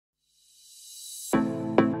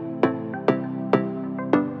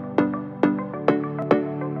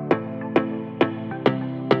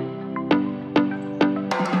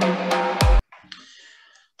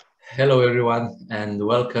Hello, everyone, and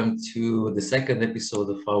welcome to the second episode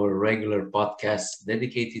of our regular podcast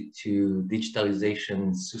dedicated to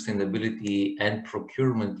digitalization, sustainability, and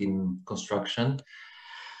procurement in construction.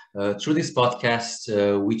 Through this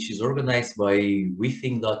podcast, which is organized by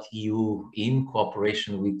weTHINK.eu in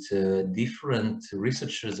cooperation with different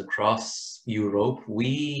researchers across Europe,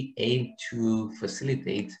 we aim to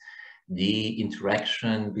facilitate the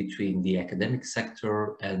interaction between the academic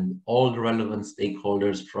sector and all the relevant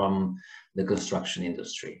stakeholders from the construction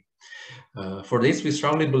industry. For this, we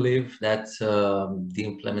strongly believe that the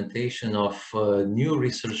implementation of new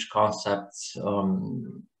research concepts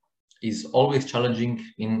is always challenging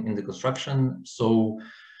in the construction. So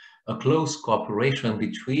a close cooperation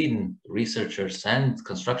between researchers and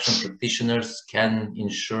construction practitioners can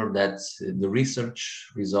ensure that the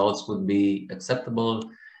research results would be acceptable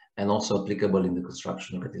and also applicable in the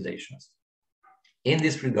construction organizations. In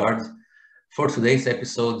this regard, for today's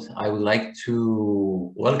episode, I would like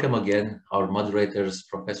to welcome again our moderators,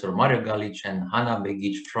 Professor Galic and Hana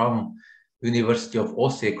Begic from University of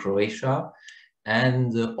Osijek, Croatia.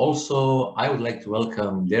 And also, I would like to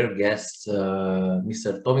welcome their guest,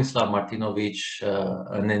 Mr. Tomislav Martinović,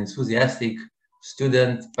 an enthusiastic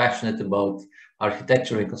student passionate about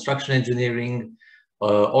architecture and construction engineering,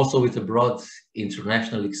 also with a broad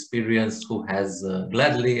international experience, who has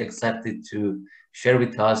gladly accepted to share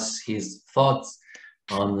with us his thoughts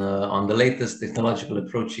on the latest technological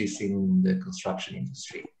approaches in the construction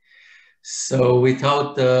industry. So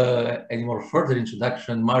without any more further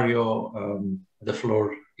introduction, Mario, the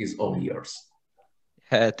floor is all yours.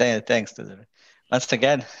 Thanks, Tudor. Once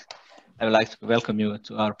again, I would like to welcome you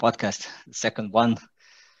to our podcast, the second one.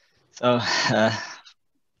 So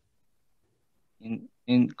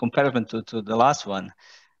in comparison to the last one,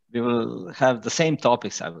 we will have the same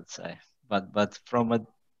topics, I would say, but from a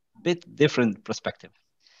bit different perspective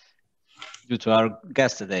due to our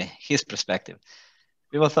guest today, his perspective.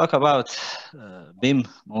 We will talk about BIM,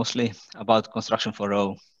 mostly about construction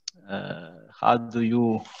 4.0. How do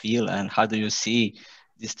you feel and how do you see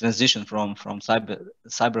this transition from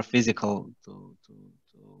cyber physical to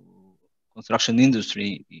construction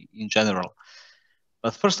industry in general?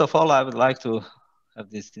 But first of all, I would like to have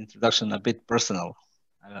this introduction a bit personal.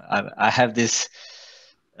 I have this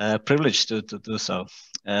privilege to do so.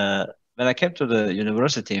 When I came to the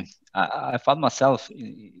university, I found myself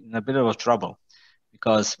in a bit of trouble,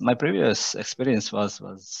 because my previous experience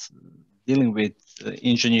was dealing with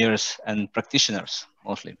engineers and practitioners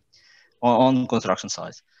mostly on construction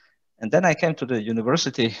sites. And then I came to the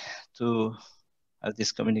university to have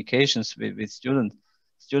these communications with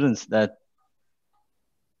students that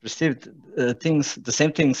received the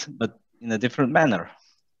same things, but in a different manner.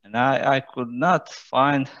 And I could not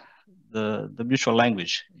find the mutual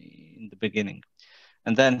language in the beginning.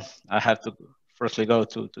 And then I have to firstly go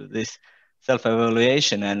to this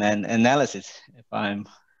self-evaluation and analysis if I'm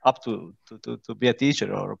up to be a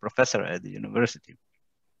teacher or a professor at the university.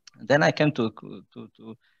 And then I came to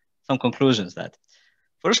some conclusions that,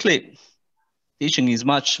 firstly, teaching is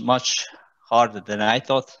much harder than I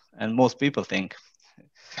thought and most people think.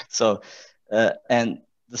 So, and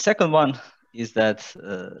the second one is that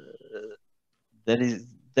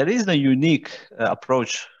there is a unique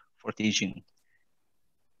approach for teaching.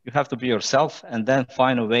 You have to be yourself and then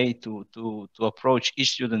find a way to approach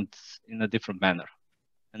each student in a different manner.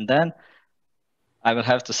 And then I will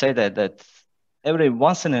have to say that every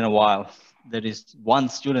once in a while, there is one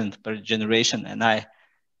student per generation. And I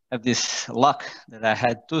have this luck that I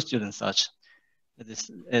had two students such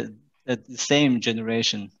at the same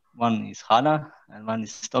generation. One is Hana and one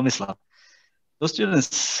is Tomislav. Those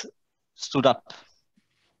students stood up.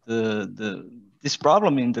 This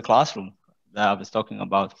problem in the classroom that I was talking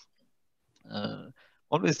about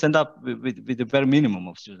always end up with the bare minimum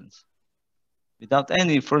of students, without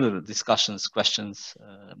any further discussions, questions,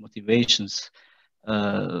 motivations.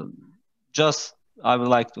 Just I would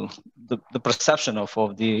like to the perception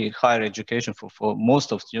of the higher education for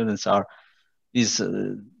most of students is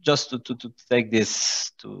just to take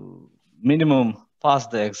this to minimum, pass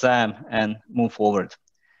the exam and move forward.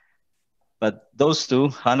 But those two,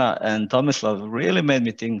 Hana and Tomislav, really made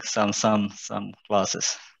me think some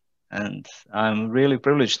classes. And I'm really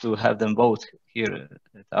privileged to have them both here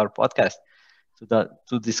at our podcast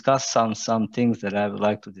to discuss some things that I would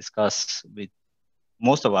like to discuss with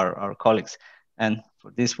most of our colleagues. And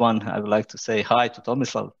for this one, I would like to say hi to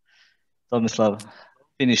Tomislav. Tomislav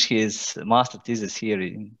finished his master thesis here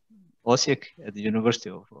in Osijek at the University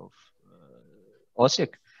of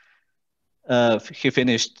Osijek. He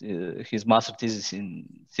finished his master thesis in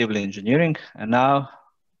civil engineering, and now,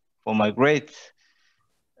 for my great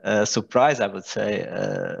surprise, I would say.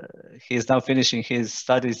 He is now finishing his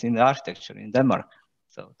studies in architecture in Denmark.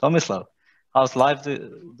 So, Tomislav, how's life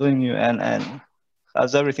doing you, and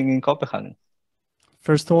how's everything in Copenhagen?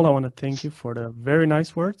 First of all, I want to thank you for the very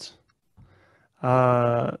nice words.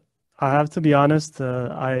 I have to be honest,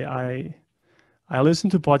 I listen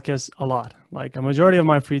to podcasts a lot. Like a majority of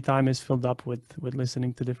my free time is filled up with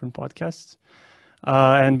listening to different podcasts.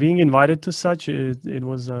 And being invited to such, it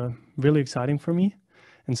was really exciting for me.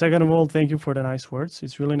 And second of all, thank you for the nice words.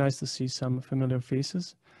 It's really nice to see some familiar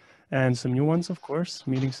faces and some new ones, of course,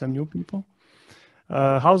 meeting some new people.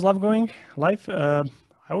 How's life going? Life, I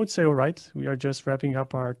would say all right. We are just wrapping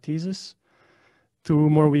up our thesis. 2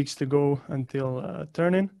 more weeks to go until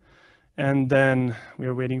turn-in. And then we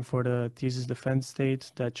are waiting for the thesis defense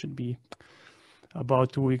date. That should be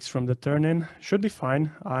about 2 weeks from the turn-in. Should be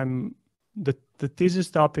fine. The thesis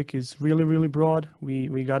topic is really, really broad.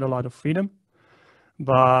 We got a lot of freedom,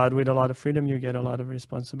 but with a lot of freedom, you get a lot of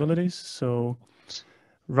responsibilities. So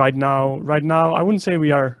right now, I wouldn't say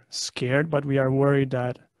we are scared, but we are worried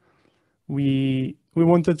that we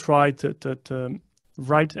want to try to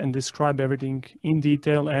write and describe everything in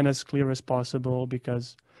detail and as clear as possible,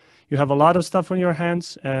 because you have a lot of stuff on your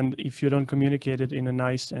hands, and if you don't communicate it in a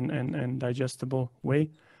nice and digestible way,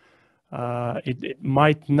 it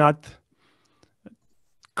might not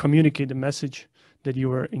communicate the message that you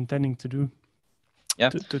were intending to do. Yeah.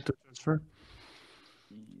 To transfer.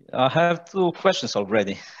 I have 2 questions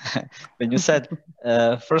already. When you said,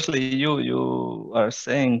 firstly, you are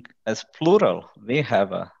saying as plural, we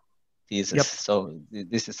have a thesis. Yep. So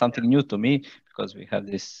this is something new to me, because we have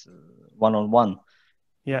this one-on-one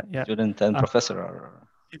student and professor.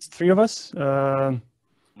 It's 3 of us.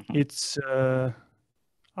 It's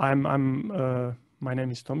my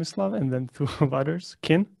name is Tomislav, and then 2 of others,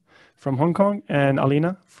 Kin from Hong Kong and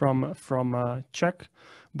Alina from Czech,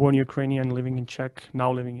 born Ukrainian, living in Czech,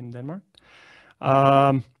 now living in Denmark.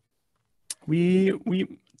 We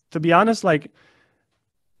to be honest, like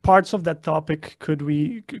parts of that topic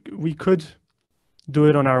we could do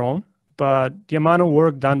it on our own, but the amount of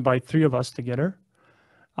work done by 3 of us together,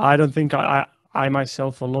 I don't think I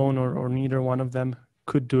myself alone or neither one of them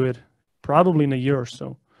could do it probably in a year or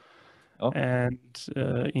so. Oh. And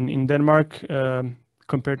in Denmark,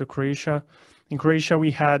 compared to Croatia, in Croatia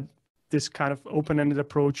we had this kind of open-ended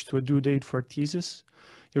approach to a due date for a thesis.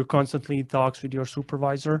 You're constantly in talks with your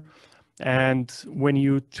supervisor, and when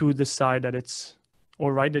you 2 decide that it's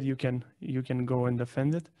all right that you can go and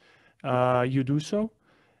defend it, you do so.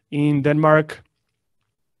 In Denmark,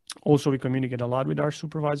 also we communicate a lot with our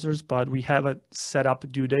supervisors, but we have a set up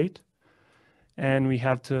due date, and we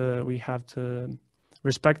have to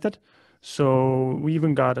respect it. So we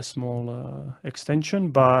even got a small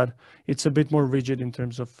extension, but it's a bit more rigid in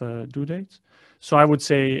terms of due dates. So I would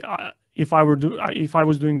say if I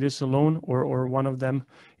was doing this alone or one of them,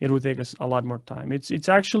 it would take us a lot more time. It's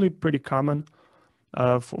actually pretty common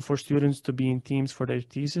for students to be in teams for their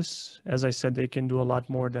thesis. As I said, they can do a lot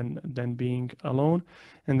more than being alone.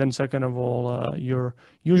 And then second of all, you're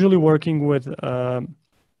usually working with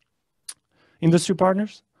industry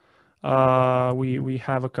partners. We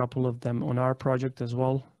have a couple of them on our project as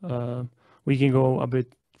well. We can go a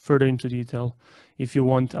bit further into detail if you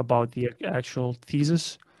want about the actual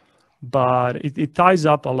thesis, but it ties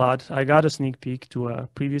up a lot. I got a sneak peek to a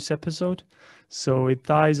previous episode, so it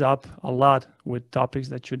ties up a lot with topics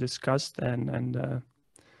that you discussed. And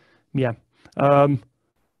yeah,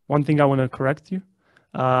 one thing I want to correct you,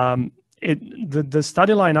 the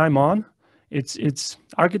study line I'm on, it's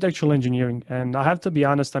architectural engineering, and I have to be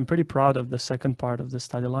honest, I'm pretty proud of the second part of the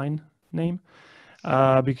study line name,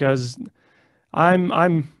 because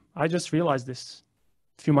I just realized this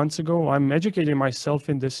a few months ago. I'm educating myself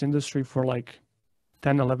in this industry for like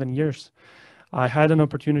 10, 11 years. I had an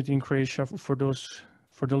opportunity in Croatia, for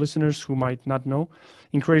the listeners who might not know.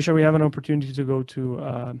 In Croatia, we have an opportunity to go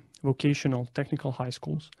to vocational technical high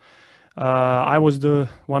schools. I was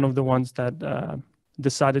one of the ones that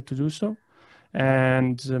decided to do so.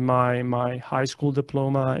 And my high school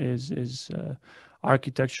diploma is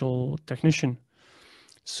architectural technician.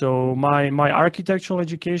 So my architectural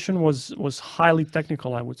education was highly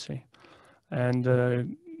technical, I would say.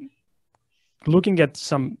 And looking at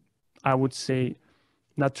some, I would say,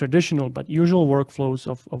 not traditional, but usual workflows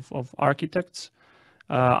of architects,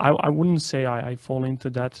 I wouldn't say I fall into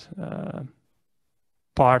that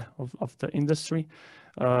part of the industry.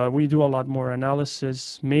 We do a lot more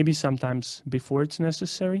analysis, maybe sometimes before it's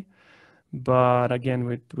necessary. But again,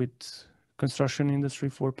 with construction industry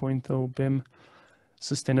 4.0, BIM,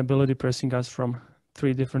 sustainability pressing us from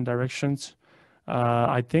 3 different directions,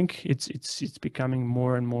 I think it's becoming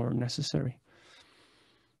more and more necessary.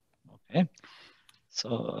 Okay.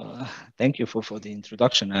 So thank you for the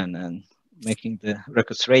introduction and making the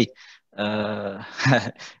record straight.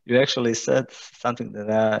 You actually said something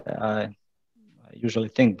that I usually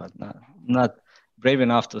think, but not brave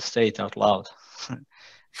enough to say it out loud.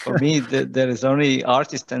 For me, there is only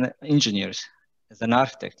artists and engineers. As an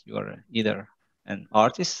architect, you are either an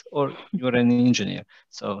artist or you're an engineer.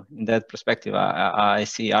 So in that perspective, I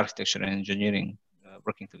see architecture and engineering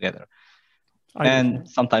working together. And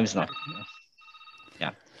sometimes not.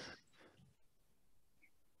 Yeah.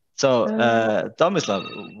 So,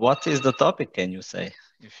 Tomislav, what is the topic? Can you say,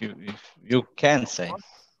 if you can say?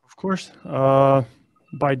 Of course.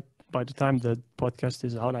 By the time the podcast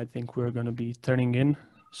is out, I think we're going to be turning in.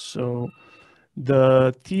 So,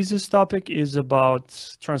 the thesis topic is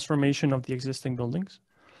about transformation of the existing buildings.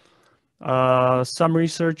 Some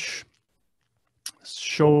research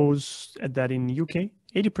shows that in UK,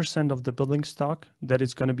 80% of the building stock that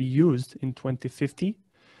is going to be used in 2050,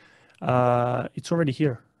 it's already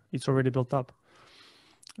here. It's already built up.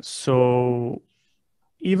 So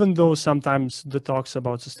even though sometimes the talks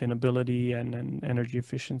about sustainability and energy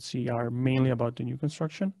efficiency are mainly about the new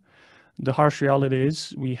construction, the harsh reality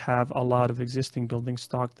is we have a lot of existing building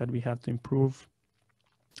stock that we have to improve,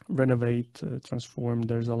 renovate, transform.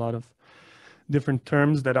 There's a lot of different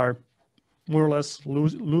terms that are more or less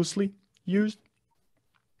loosely used.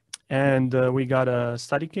 And we got a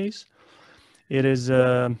study case. It is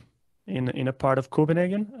in a part of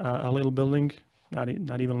Copenhagen, a little building, not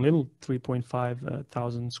even little, 3.5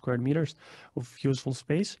 thousand square meters of useful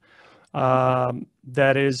space.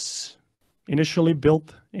 That is initially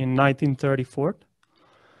built in 1934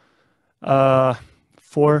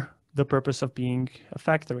 for the purpose of being a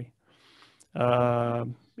factory.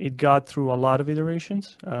 It got through a lot of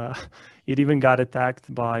iterations. It even got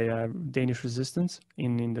attacked by Danish resistance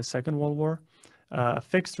in the Second World War.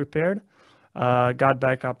 Fixed, repaired, got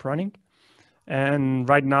back up running. And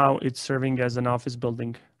right now it's serving as an office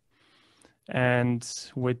building. And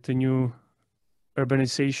with the new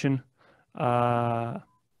urbanization,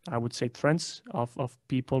 I would say trends of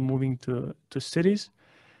people moving to cities,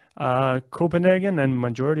 Copenhagen and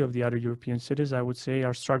majority of the other European cities, I would say,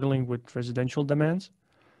 are struggling with residential demands.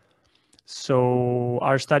 So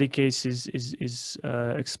our study case is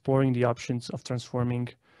exploring the options of transforming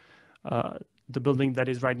the building that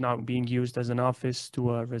is right now being used as an office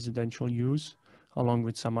to a residential use, along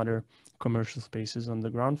with some other commercial spaces on the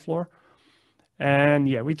ground floor. And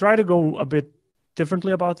yeah, we try to go a bit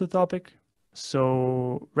differently about the topic.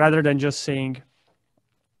 So rather than just saying,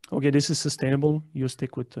 okay, this is sustainable, you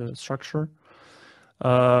stick with the structure.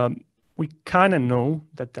 We kind of know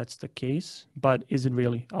that that's the case, but is it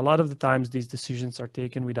really? A lot of the times these decisions are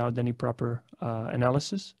taken without any proper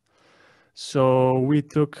analysis. So we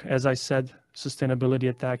took, as I said, sustainability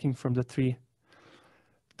attacking from the three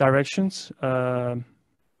directions,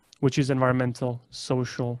 which is environmental,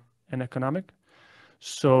 social, and economic.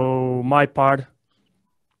 So my part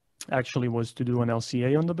actually was to do an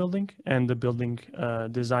LCA on the building and the building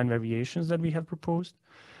design variations that we have proposed.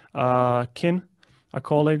 Kin, a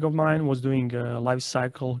colleague of mine, was doing a life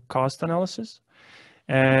cycle cost analysis.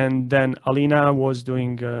 And then Alina was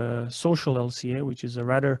doing social LCA, which is a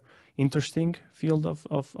rather interesting field of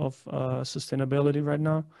sustainability right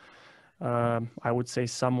now. I would say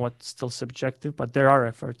somewhat still subjective, but there are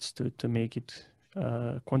efforts to make it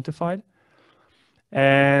quantified.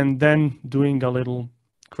 And then doing a little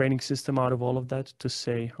grading system out of all of that to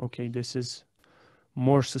say, okay, this is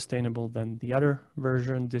more sustainable than the other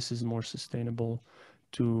version. This is more sustainable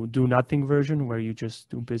to do nothing version where you just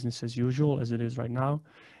do business as usual as it is right now.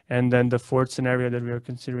 And then the fourth scenario that we are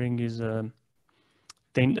considering is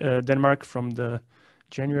Denmark from the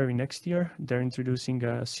January next year. They're introducing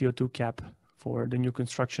a CO2 cap for the new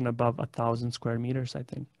construction above 1,000 square meters, I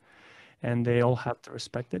think. And they all have to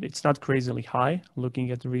respect it. It's not crazily high.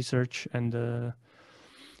 Looking at the research and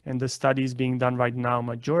the studies being done right now,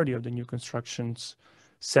 majority of the new constructions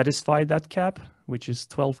satisfy that cap, which is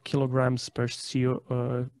 12 kilograms per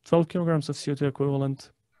 12 kilograms of CO2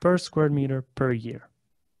 equivalent per square meter per year.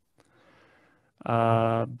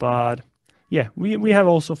 But yeah, we have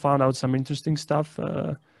also found out some interesting stuff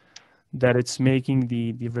that it's making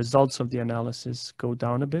the results of the analysis go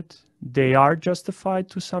down a bit. They are justified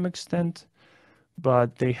to some extent,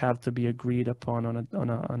 but they have to be agreed upon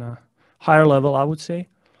on a higher level, I would say.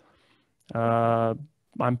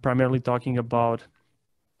 I'm primarily talking about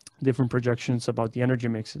different projections about the energy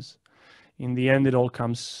mixes. In the end, it all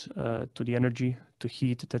comes to the energy, to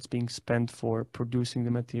heat that's being spent for producing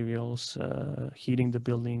the materials, heating the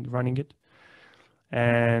building, running it.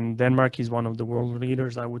 And Denmark is one of the world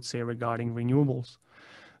leaders, I would say, regarding renewables.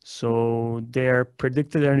 So their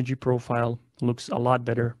predicted energy profile looks a lot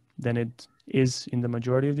better than it is in the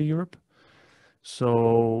majority of the Europe.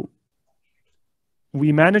 So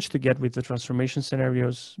we managed to get with the transformation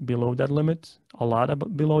scenarios below that limit, a lot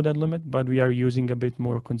below that limit, but we are using a bit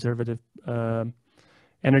more conservative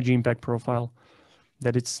energy impact profile,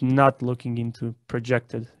 that it's not looking into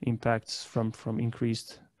projected impacts from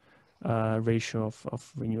increased ratio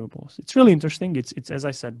of renewables. It's really interesting. It's as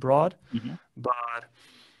I said, broad, but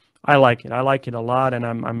I like it. I like it a lot, and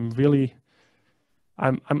I'm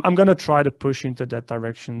gonna try to push into that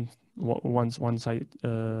direction once I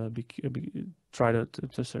try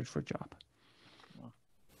to search for a job.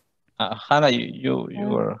 Hana, you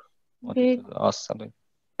were wanting to ask something.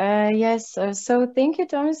 Yes, so thank you,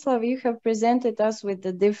 Tomislav. You have presented us with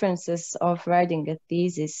the differences of writing a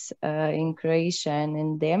thesis in Croatia and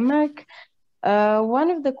in Denmark. One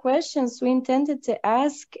of the questions we intended to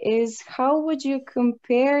ask is, how would you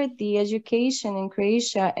compare the education in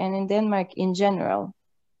Croatia and in Denmark in general?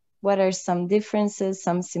 What are some differences,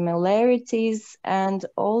 some similarities, and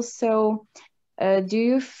also do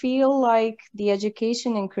you feel like the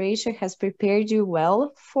education in Croatia has prepared you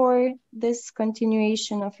well for this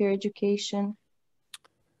continuation of your education?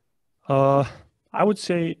 I would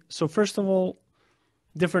say, so first of all,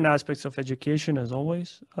 different aspects of education as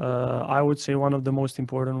always. I would say one of the most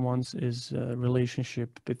important ones is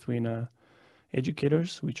relationship between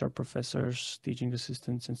educators, which are professors, teaching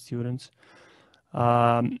assistants, and students.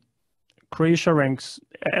 Croatia ranks,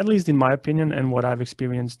 at least in my opinion, and what I've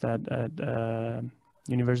experienced at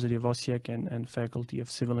University of Osijek and Faculty of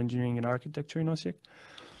Civil Engineering and Architecture in Osijek,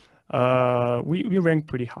 we rank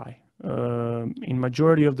pretty high. In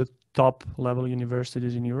majority of the top level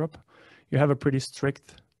universities in Europe, you have a pretty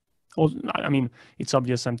strict, I mean, it's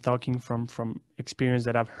obvious I'm talking from experience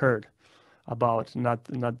that I've heard about, not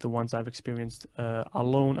the ones I've experienced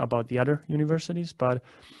alone about the other universities, but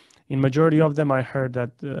in majority of them, I heard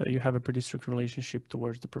that you have a pretty strict relationship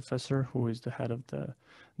towards the professor, who is the head of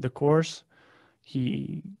the course.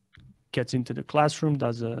 He gets into the classroom,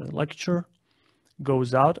 does a lecture,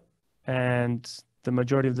 goes out, and the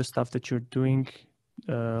majority of the stuff that you're doing,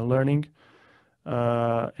 learning,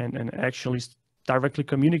 and actually directly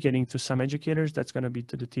communicating to some educators, that's going to be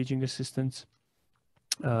to the teaching assistants,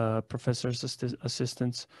 professors'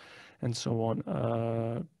 assistants, and so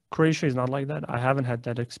on. Croatia is not like that. I haven't had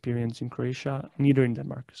that experience in Croatia, neither in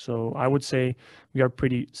Denmark. So I would say we are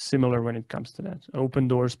pretty similar when it comes to that. Open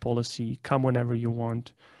doors policy, come whenever you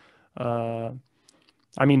want. I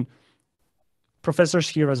mean, professors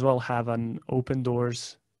here as well have an open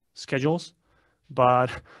doors schedules,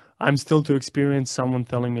 but I'm still to experience someone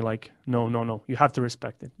telling me like, no, you have to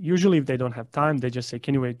respect it. Usually if they don't have time, they just say,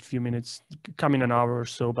 can you wait a few minutes, come in an hour or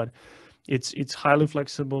so, but it's highly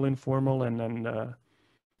flexible, informal, and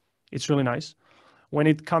it's really nice. When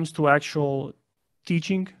it comes to actual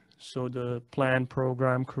teaching, so the plan,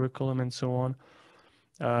 program, curriculum, and so on,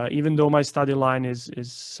 even though my study line is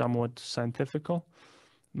somewhat scientifical,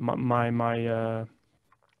 my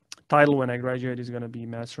title when I graduate is going to be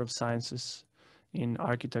Master of Sciences in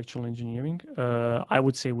Architectural Engineering. I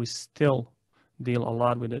would say we still deal a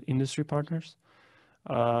lot with the industry partners.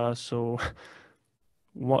 So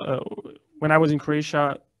when I was in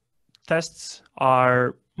Croatia, tests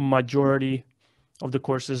are majority of the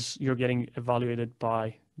courses you're getting evaluated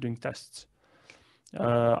by doing tests.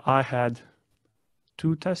 I had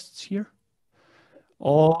 2 tests here.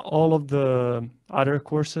 All of the other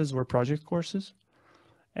courses were project courses.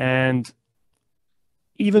 And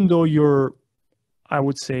even though you're, I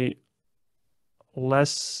would say,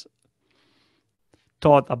 less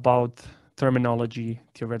taught about terminology,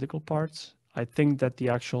 theoretical parts, I think that the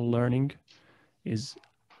actual learning is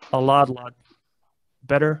a lot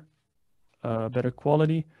better, better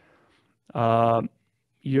quality.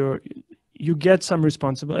 You get some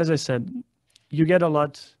responsibility. As I said, you get a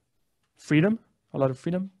lot of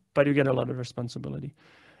freedom, but you get a lot of responsibility.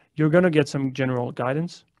 You're going to get some general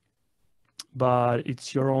guidance, but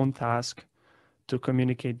it's your own task to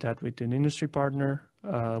communicate that with an industry partner,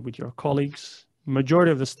 with your colleagues.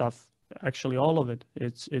 Majority of the stuff, actually all of it,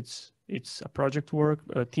 it's a project work,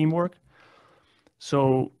 teamwork.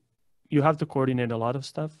 So you have to coordinate a lot of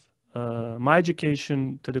stuff. My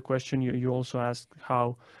education, to the question you also asked,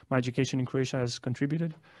 how my education in Croatia has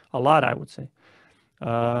contributed, a lot, I would say.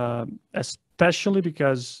 Especially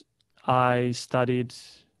because I studied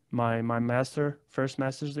my first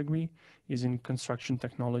master's degree is in construction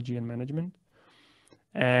technology and management.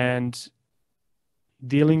 And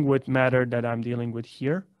dealing with matter that I'm dealing with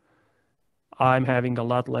here, I'm having a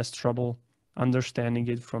lot less trouble understanding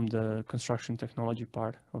it from the construction technology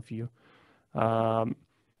part of view.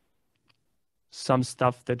 Some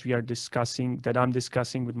stuff that we are discussing, that I'm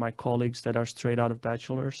discussing with my colleagues that are straight out of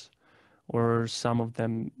bachelor's, or some of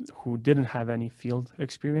them who didn't have any field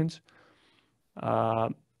experience.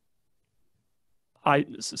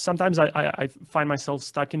 Sometimes I find myself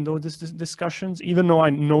stuck in those discussions, even though I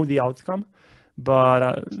know the outcome,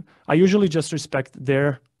 but I usually just respect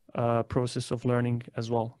their process of learning as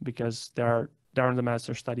well, because they're in the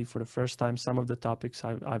master study for the first time. Some of the topics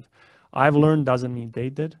I've learned doesn't mean they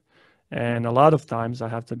did. And a lot of times, I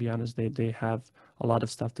have to be honest, they have a lot of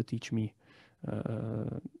stuff to teach me.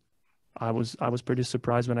 I was pretty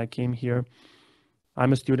surprised when I came here.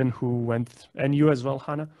 I'm a student who went, and you as well,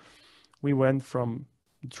 Hana. We went from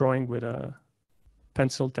drawing with a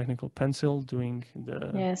pencil, technical pencil, doing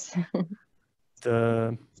the Yes.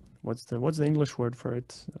 the what's the English word for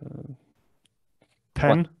it?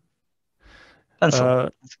 Pen. What? Pencil.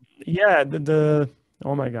 Yeah, the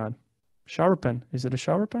oh my God, shower pen. Is it a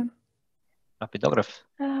shower pen? Rapidograph.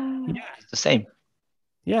 Yeah, It's the same.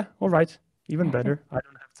 Yeah, all right. Even better. I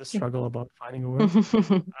don't have to struggle about finding a word.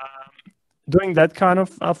 Doing that kind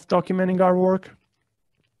of documenting our work,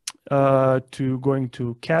 to going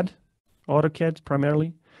to CAD, AutoCAD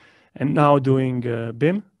primarily, and now doing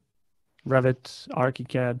BIM, Revit,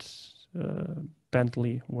 ArchiCAD,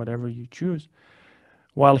 Bentley, whatever you choose.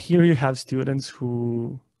 While here you have students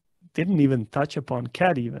who didn't even touch upon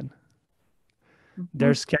CAD even.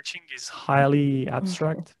 Their sketching is highly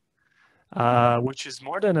abstract, which is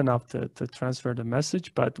more than enough to transfer the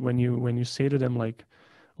message. But when you say to them like,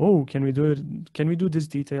 "Oh, can we do it? Can we do this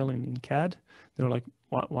detail in CAD?" They're like,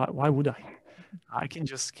 "Why would I? I can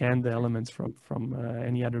just scan the elements from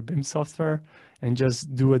any other BIM software and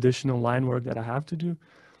just do additional line work that I have to do,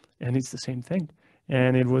 and it's the same thing."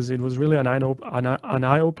 And it was really an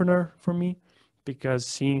eye opener for me, because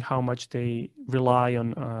seeing how much they rely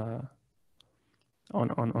on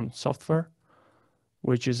software,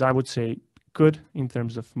 which is, I would say, good in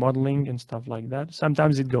terms of modeling and stuff like that.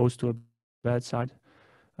 Sometimes it goes to a bad side.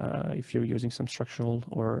 If you're using some structural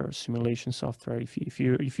or simulation software, if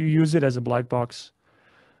you use it as a black box,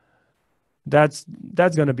 that's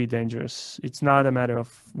going to be dangerous. It's not a matter of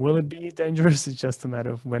will it be dangerous. It's just a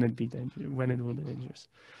matter of when it will be dangerous.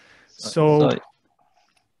 So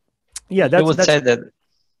yeah, you would say that.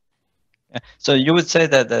 So you would say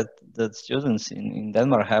that the students in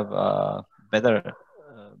Denmark have better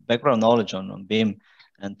background knowledge on BIM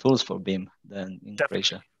and tools for BIM than in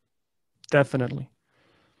Croatia. Definitely,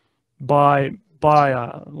 by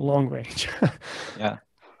a long range. Yeah,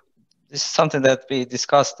 this is something that we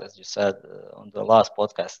discussed, as you said, on the last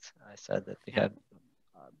podcast. I said that we had,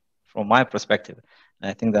 from my perspective, and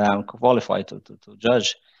I think that I'm qualified to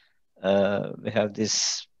judge. We have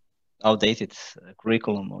this outdated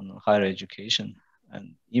curriculum on higher education,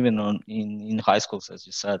 and even in high schools, as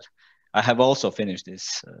you said. I have also finished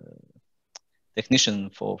this technician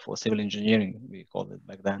for civil engineering, we called it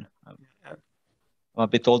back then. I'm a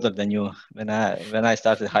bit older than you. When I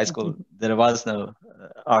started high school, there was no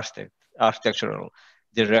architectural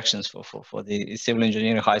directions for the civil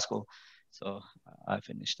engineering high school. So I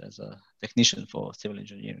finished as a technician for civil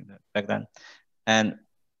engineering back then. And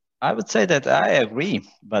I would say that I agree,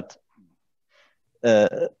 but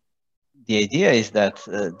the idea is that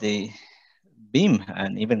the BIM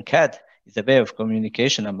and even CAD is a way of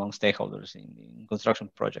communication among stakeholders in construction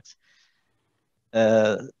projects.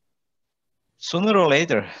 Sooner or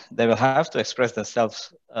later, they will have to express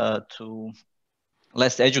themselves to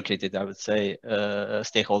less educated, I would say,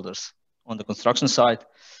 stakeholders on the construction side,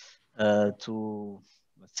 to,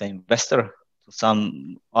 let's say, investor, to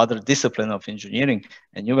some other discipline of engineering,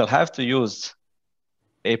 and you will have to use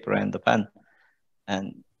paper and the pen.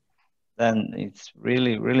 And then it's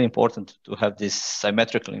really, really important to have this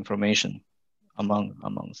symmetrical information among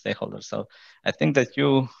stakeholders. So I think that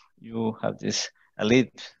you have this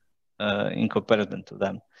elite in comparison to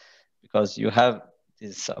them, because you have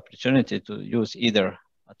this opportunity to use either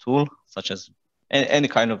a tool such as any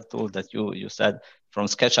kind of tool that you said, from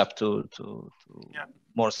SketchUp to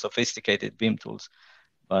more sophisticated BIM tools.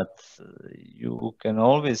 But you can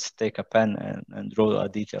always take a pen and draw a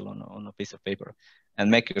detail on a piece of paper and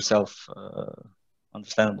make yourself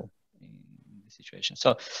understandable in the situation.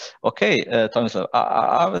 So, okay, Tomislav,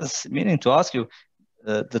 I was meaning to ask you,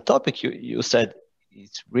 the topic you said,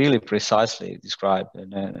 it's really precisely described,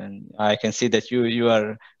 and I can see that you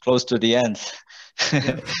are close to the end.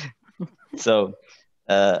 So,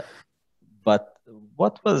 but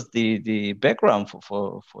what was the background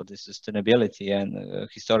for the sustainability and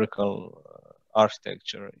historical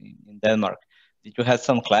architecture in Denmark? did you have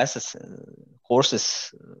some classes,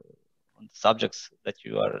 courses on subjects that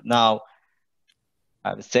you are now,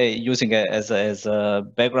 I would say, using it as a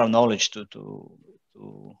background knowledge to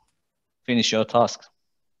finish your tasks?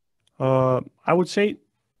 I would say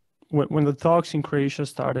when the talks in Croatia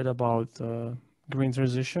started about green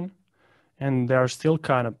transition, and they are still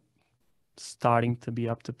kind of starting to be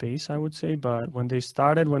up to pace, I would say. But when they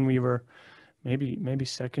started, when we were maybe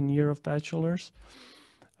second year of bachelor's,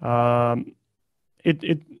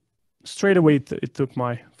 it straight away it took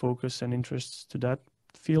my focus and interests to that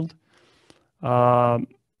field. I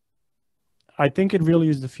think it really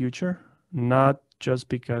is the future, not just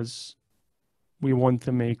because we want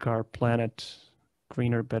to make our planet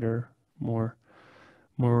greener, better, more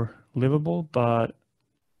livable, but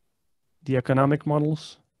the economic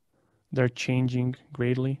models, they're changing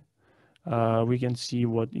greatly. We can see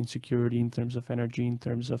what insecurity in terms of energy, in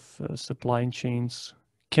terms of supply chains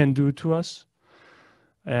can do to us.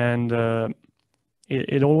 And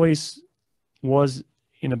it always was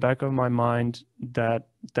in the back of my mind that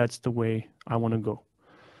that's the way I want to go.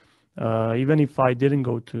 Even if I didn't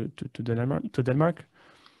go to Denmark,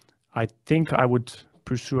 I think I would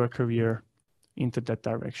pursue a career into that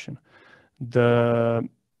direction. The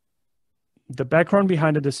background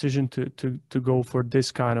behind the decision to go for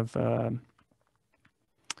this kind of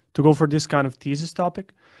thesis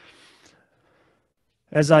topic,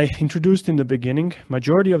 as I introduced in the beginning,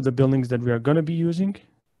 majority of the buildings that we are going to be using,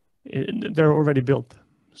 they're already built.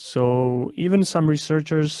 So even some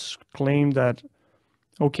researchers claim that,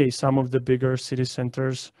 okay, some of the bigger city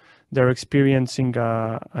centers, they're experiencing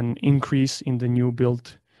an increase in the new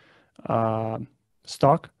build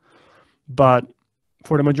stock. But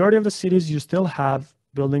for the majority of the cities, you still have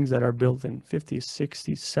buildings that are built in 50s,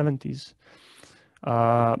 60s, 70s.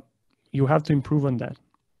 You have to improve on that.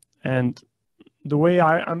 And the way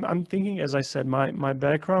I'm thinking, as I said, my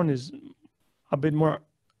background is a bit more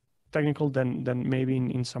technical than maybe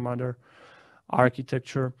in some other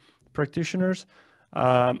architecture practitioners.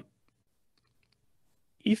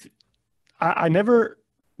 If I never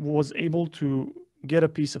was able to get a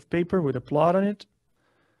piece of paper with a plot on it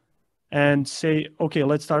and say, okay,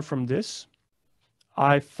 let's start from this.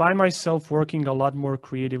 I find myself working a lot more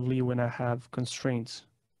creatively when I have constraints.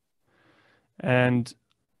 And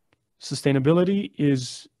sustainability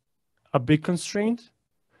is a big constraint.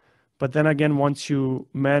 But then again, once you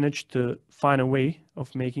manage to find a way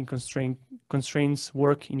of making constraints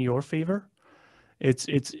work in your favor,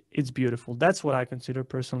 it's beautiful. That's what I consider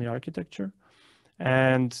personally architecture.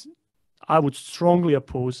 And I would strongly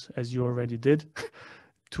oppose, as you already did,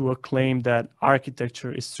 to a claim that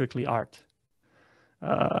architecture is strictly art.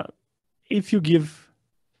 If you give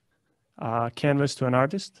a canvas to an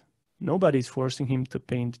artist, nobody's forcing him to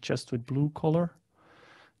paint just with blue color,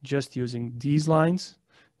 just using these lines,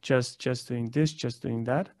 just doing this, just doing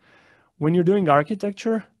that. When you're doing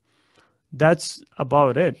architecture, that's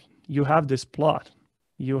about it. You have this plot.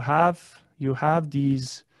 You have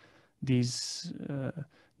these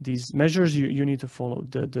measures you need to follow,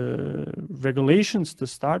 the regulations to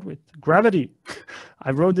start with. Gravity.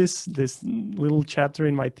 I wrote this little chapter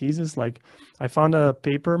in my thesis. Like, I found a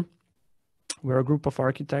paper where a group of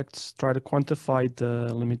architects try to quantify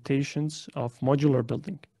the limitations of modular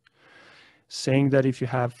building, saying that if you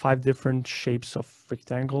have 5 different shapes of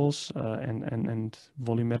rectangles and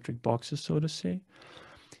volumetric boxes, so to say,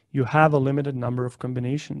 you have a limited number of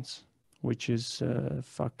combinations, which is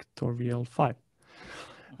factorial 5.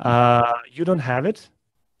 You don't have it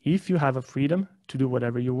if you have a freedom to do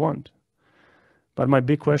whatever you want. But my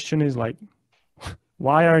big question is, like,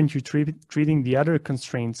 why aren't you treating the other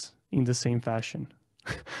constraints in the same fashion?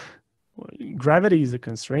 Gravity is a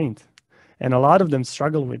constraint, and a lot of them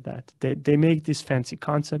struggle with that. They make this fancy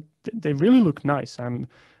concept. They really look nice.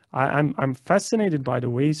 I'm fascinated by the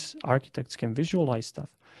ways architects can visualize stuff.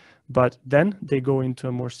 But then they go into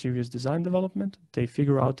a more serious design development. They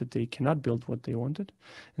figure out that they cannot build what they wanted,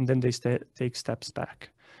 and then they take steps back.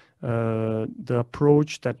 The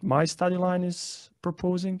approach that my study line is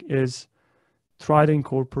proposing is try to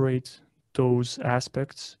incorporate those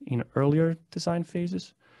aspects in earlier design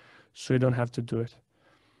phases, so you don't have to do it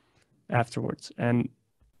afterwards. And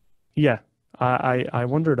yeah, I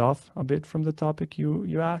wandered off a bit from the topic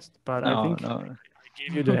you asked, but I think I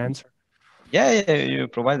gave you the answer. Yeah, you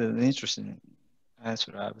provided an interesting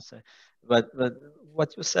answer, I would say. But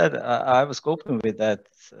what you said, I was coping with that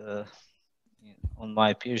on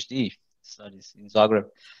my PhD studies in Zagreb.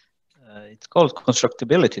 It's called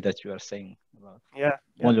constructability that you are saying about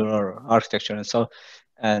modular architecture and so.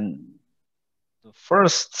 And the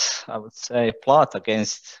first, I would say, plot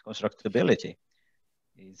against constructability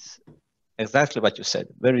is exactly what you said.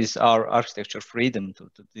 Where is our architecture freedom to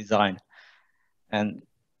design? And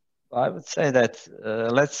I would say that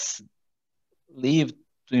let's leave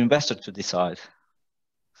the investor to decide,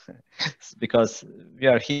 because we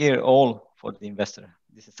are here all for the investor.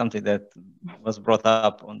 This is something that was brought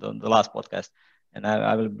up on the last podcast, and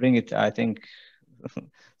I will bring it, I think,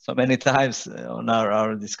 so many times on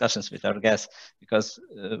our discussions with our guests, because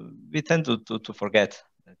we tend to forget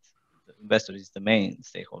that the investor is the main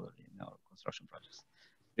stakeholder in our construction projects,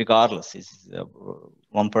 regardless is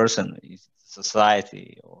one person, is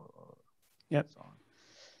society, or yeah. So on.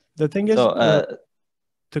 The thing is,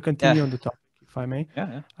 to continue on the topic, if I may,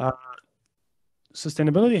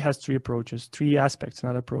 sustainability has three aspects,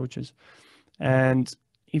 not approaches. And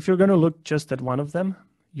if you're going to look just at one of them,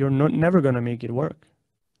 you're never going to make it work.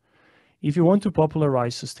 If you want to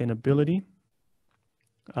popularize sustainability,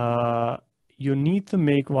 you need to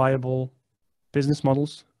make viable business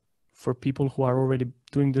models for people who are already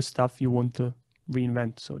doing the stuff you want to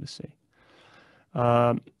reinvent, so to say.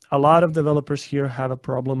 A lot of developers here have a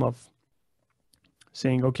problem of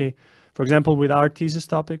saying, okay, for example, with our thesis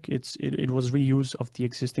topic, it was reuse of the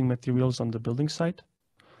existing materials on the building site.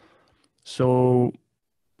 So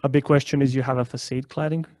a big question is, you have a facade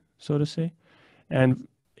cladding, so to say, and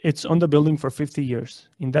it's on the building for 50 years.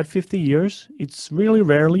 In that 50 years, it's really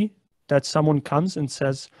rarely that someone comes and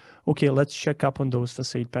says, okay, let's check up on those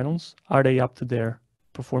facade panels. Are they up to their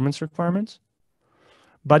performance requirements?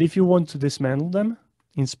 But if you want to dismantle them,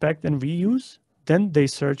 inspect and reuse, then they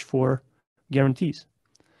search for guarantees.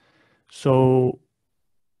 So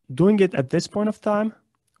doing it at this point of time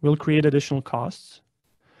will create additional costs.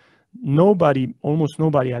 Almost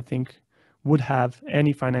nobody, I think, would have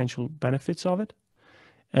any financial benefits of it.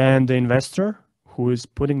 And the investor who is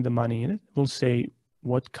putting the money in it will say,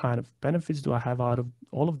 what kind of benefits do I have out of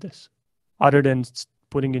all of this? Other than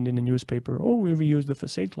putting it in the newspaper, oh, we reuse the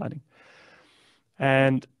facade cladding.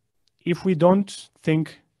 And if we don't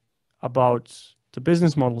think about the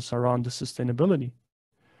business models around the sustainability,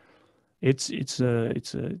 it's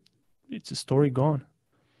a story gone.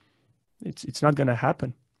 It's not going to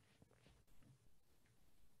happen.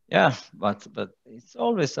 Yeah, but it's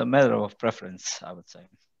always a matter of preference, I would say.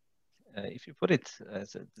 If you put it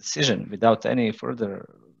as a decision without any further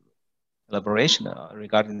elaboration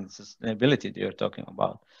regarding the sustainability that you're talking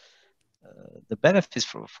about, the benefits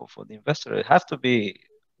for the investor have to be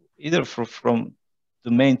either from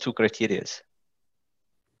the main two criteria: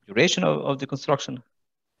 duration of the construction,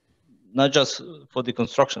 not just for the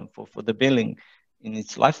construction, for the building in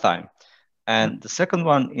its lifetime. And the second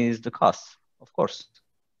one is the cost, of course.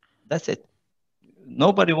 That's it.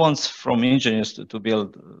 Nobody wants from engineers to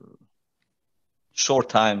build short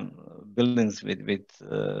time buildings with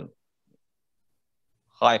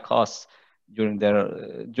high costs during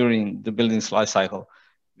the building's life cycle.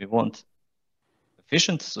 We want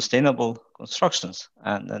efficient, sustainable constructions,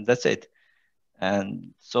 and that's it.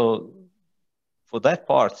 And so for that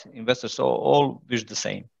part, investors all wish the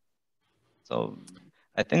same. So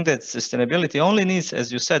I think that sustainability only needs,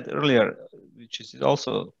 as you said earlier, which is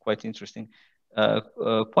also quite interesting,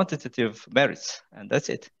 quantitative merits, and that's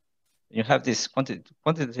it. You have this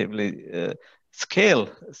quantitatively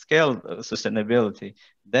scaled sustainability,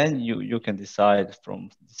 then you can decide from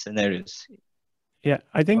the scenarios. Yeah,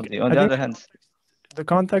 I think on the other hand, the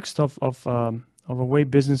context of a way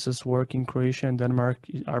businesses work in Croatia and Denmark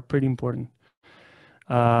are pretty important.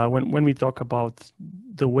 When we talk about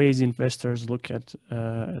the ways investors look at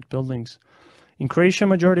buildings, in Croatia,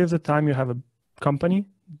 majority of the time you have a company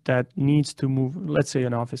that needs to move. Let's say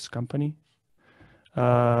an office company.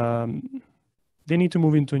 They need to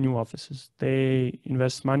move into new offices. They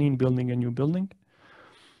invest money in building a new building,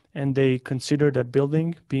 and they consider that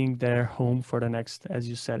building being their home for the next, as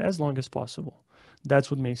you said, as long as possible. That's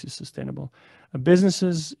what makes it sustainable.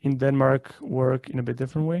 Businesses in Denmark work in a bit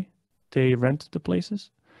different way. They rent the places,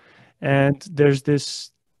 and there's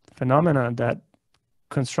this phenomena that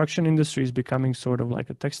construction industry is becoming sort of like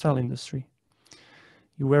a textile industry.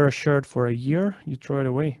 You wear a shirt for a year, you throw it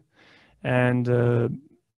away. And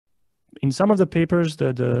in some of the papers,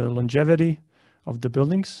 the longevity of the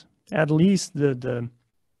buildings, at least the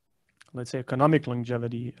let's say economic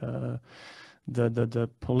longevity, the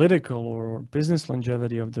political or business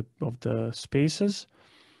longevity of the spaces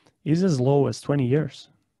is as low as 20 years.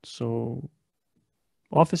 So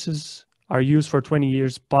offices are used for 20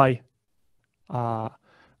 years by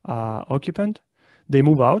occupant. They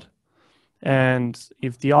move out, and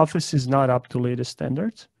if the office is not up to latest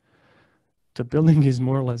standards, the building is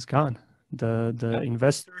more or less gone. The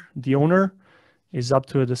investor, the owner, is up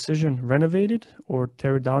to a decision: renovate it or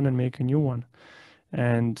tear it down and make a new one.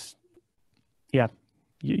 And yeah,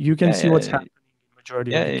 you can see what's happening in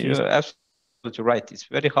majority of the cases. You're absolutely right. It's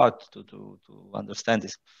very hard to understand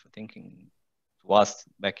this thinking to us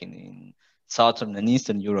back in Southern and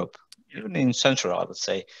Eastern Europe, even in Central, I would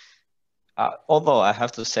say. Although I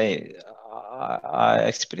have to say, I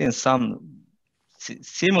experienced some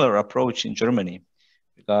similar approach in Germany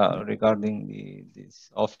regarding these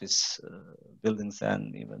office buildings,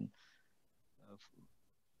 and even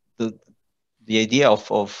the idea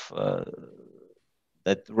of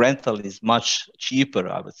that rental is much cheaper,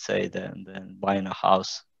 I would say, than buying a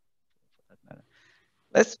house.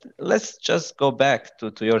 Let's just go back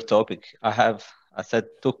to your topic. I said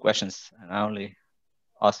 2 questions, and I only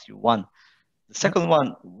asked you one. The second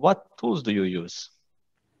one, what tools do you use?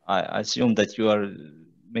 I assume that you are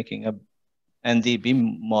making a ND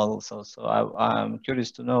BIM model, so I'm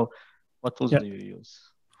curious to know what tools do you use?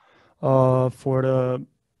 For the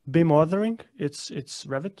BIM authoring, it's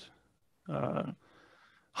Revit.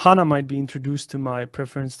 Hana might be introduced to my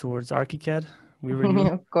preference towards ArchiCAD. We were using,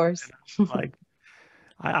 of course. like,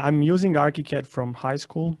 I'm using ArchiCAD from high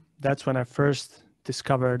school. That's when I first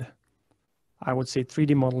discovered, I would say,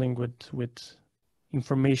 3D modeling with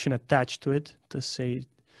information attached to it. To say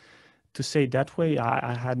that way,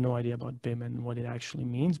 I had no idea about BIM and what it actually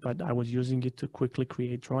means, but I was using it to quickly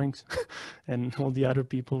create drawings, and all the other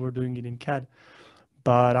people were doing it in CAD.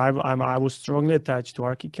 But I was strongly attached to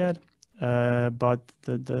ArchiCAD, but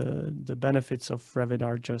the benefits of Revit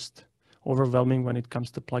are just overwhelming when it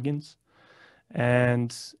comes to plugins.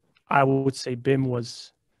 And I would say BIM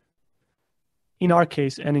was, in our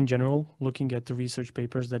case and in general, looking at the research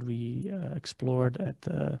papers that we explored at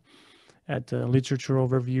the literature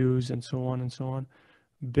overviews and so on,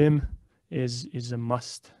 BIM is a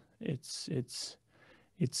must. If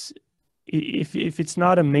it's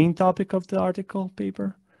not a main topic of the article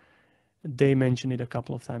paper, they mention it a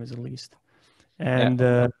couple of times at least. And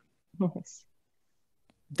Yes.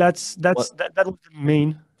 that was the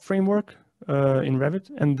main framework in Revit.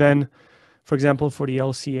 And then, for example, for the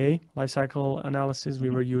LCA, lifecycle analysis, we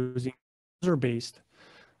were using a user-based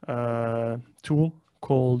tool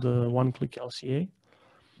called one-click LCA.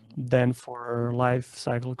 Then for life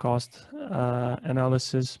cycle cost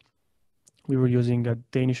analysis, we were using a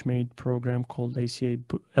Danish-made program called LCC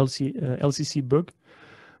Bug.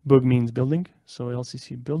 Bug means building, so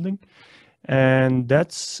LCC building. And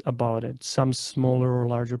that's about it. Some smaller or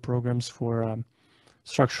larger programs for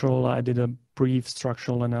structural. I did a brief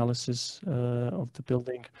structural analysis of the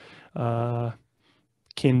building.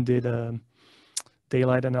 Kin did a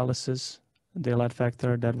daylight analysis, daylight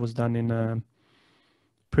factor, that was done in a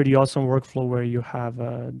pretty awesome workflow where you have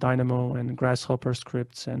Dynamo and Grasshopper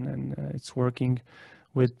scripts, and it's working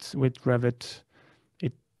with Revit.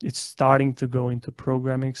 It's starting to go into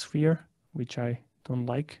programming sphere, which I don't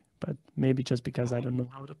like, but maybe just because I don't know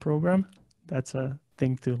how to program. That's a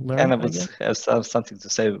thing to learn. Hana would have something to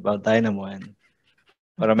say about Dynamo and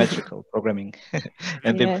parametrical programming.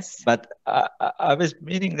 And Yes. But I was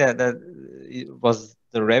meaning that was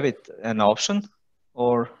the Revit an option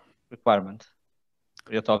or requirement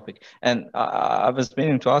for your topic? And I was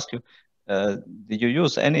meaning to ask you, did you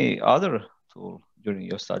use any other tool during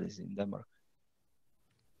your studies in Denmark?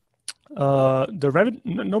 The Revit,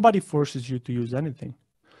 nobody forces you to use anything.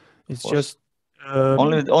 It's just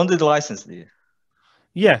only the license.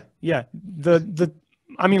 Yeah.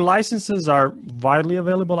 I mean, licenses are widely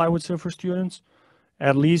available, I would say, for students,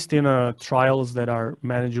 at least in trials that are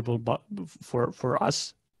manageable, but for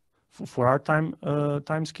us, for our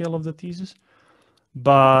time scale of the thesis.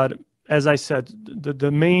 But as I said,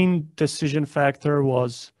 the main decision factor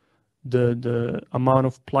was the amount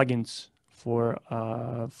of plugins for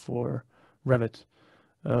Revit.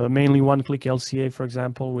 Mainly one-click LCA, for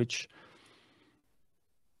example, which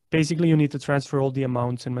basically you need to transfer all the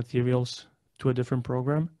amounts and materials to a different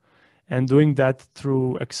program, and doing that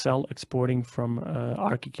through Excel, exporting from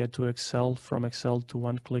ArchiCAD to Excel, from Excel to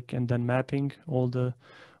one-click, and then mapping all the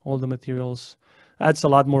materials. That's a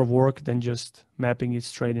lot more work than just mapping it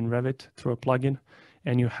straight in Revit through a plugin,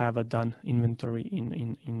 and you have a done inventory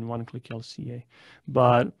in one-click LCA.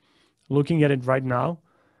 But looking at it right now,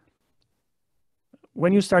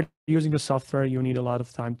 when you start using the software, you need a lot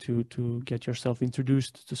of time to get yourself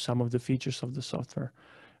introduced to some of the features of the software.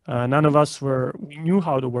 None of us we knew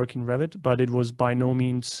how to work in Revit, but it was by no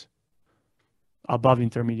means above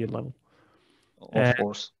intermediate level. Of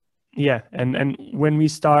course. Yeah, and when we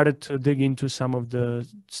started to dig into some of the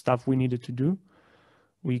stuff we needed to do,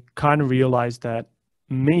 we kind of realized that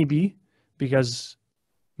maybe because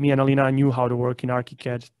me and Alina knew how to work in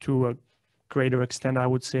ArchiCAD to a greater extent, I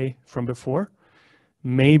would say, from before,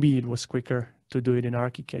 maybe it was quicker to do it in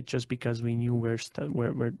ArchiCAD just because we knew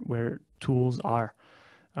where tools are.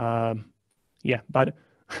 Yeah, but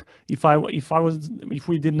if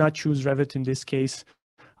we did not choose Revit in this case,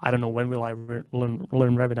 I don't know when will I learn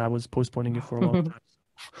Revit. I was postponing it for a long time.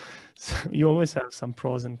 So you always have some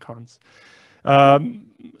pros and cons.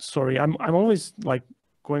 Sorry, I'm always like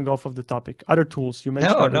going off of the topic. Other tools you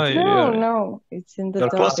mentioned. No, it's in the you're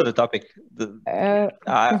topic. Close to the topic.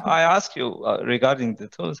 I ask you regarding the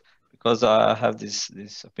tools because I have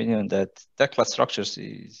this opinion that Tekla structures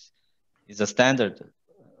is a standard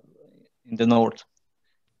in the north.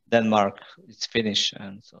 Denmark, it's Finnish,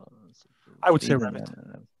 and so I would say Revit.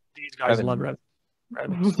 These guys Revit. love Revit.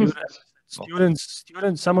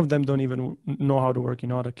 Students, some of them don't even know how to work in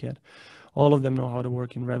AutoCAD. All of them know how to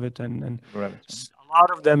work in Revit, and Revit. A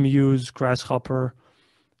lot of them use Grasshopper.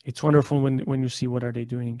 It's wonderful when you see what are they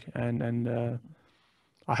doing, and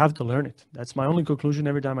I have to learn it. That's my only conclusion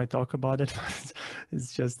every time I talk about it.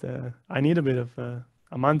 It's just I need a bit of a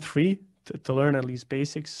month free to learn at least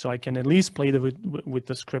basics, so I can at least play with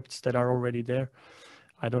the scripts that are already there.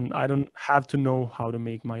 I don't have to know how to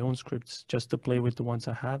make my own scripts just to play with the ones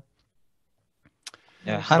I have.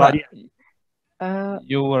 Yeah, Hana,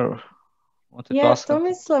 you were wanted to ask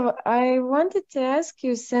Tomislav, I wanted to ask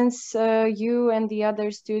you, since you and the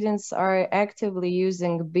other students are actively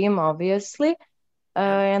using BIM, obviously,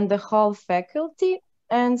 and the whole faculty,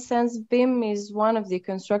 and since BIM is one of the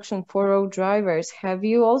Construction 4.0 drivers, have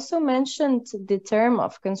you also mentioned the term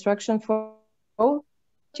of Construction 4.0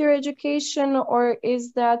 your education, or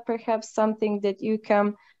is that perhaps something that you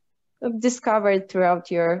can discovered throughout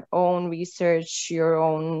your own research, your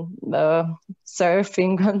own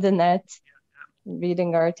surfing on the net,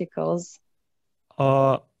 reading articles?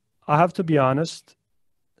 I have to be honest,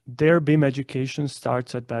 their BIM education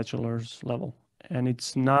starts at bachelor's level, and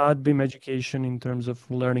it's not BIM education in terms of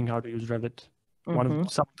learning how to use Revit. Some of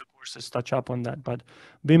the courses touch up on that, but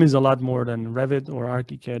BIM is a lot more than Revit or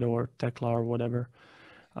ArchiCAD or Tekla or whatever.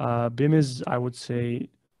 BIM is, I would say,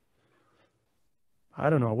 I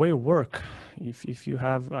don't know, a way of work. If you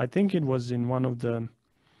have, I think it was in one of the,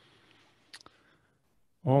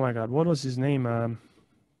 oh my God, what was his name?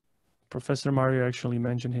 Professor Mario actually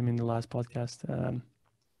mentioned him in the last podcast.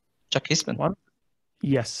 Chuck Eastman.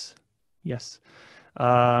 Yes.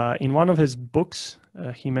 In one of his books,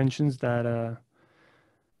 he mentions that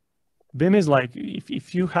BIM is like,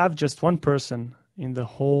 if you have just one person in the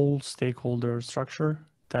whole stakeholder structure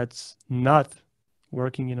that's not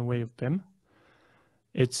working in a way of BIM,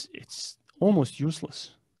 it's almost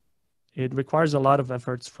useless. It requires a lot of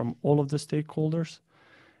efforts from all of the stakeholders,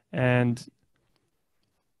 and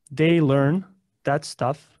they learn that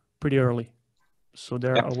stuff pretty early. So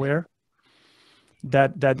they're aware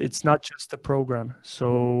that it's not just a program.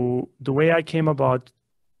 So the way I came about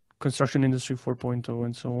Construction Industry 4.0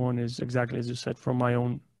 and so on is exactly as you said, from my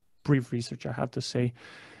own brief research. I have to say,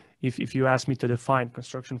 if you ask me to define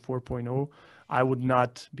Construction 4.0, I would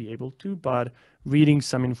not be able to, but reading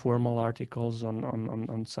some informal articles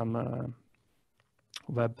on some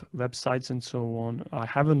websites and so on, I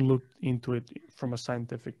haven't looked into it from a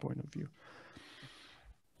scientific point of view.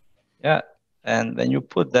 Yeah, and when you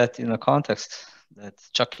put that in a context that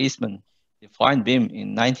Chuck Eastman defined BIM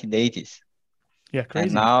in 1980s, crazy.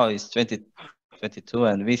 And now it's 2022,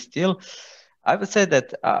 and we still, I would say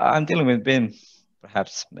that I'm dealing with BIM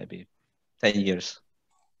perhaps maybe 10 years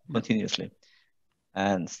continuously.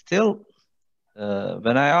 And still,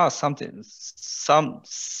 when I ask I would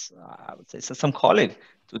say some colleague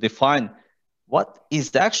to define what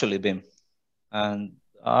is actually BIM, and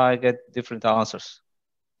I get different answers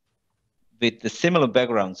with the similar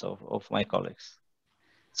backgrounds of my colleagues.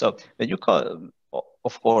 So when you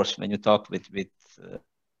of course, when you talk with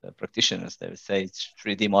practitioners, they will say it's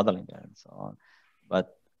 3D modeling and so on.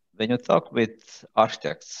 But when you talk with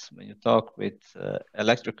architects, when you talk with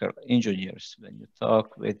electrical engineers, when you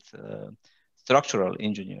talk with structural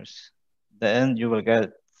engineers, then you will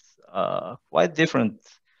get quite different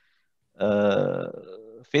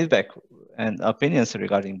feedback and opinions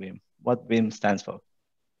regarding BIM, what BIM stands for.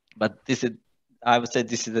 But I would say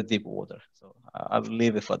this is a deep water. So I will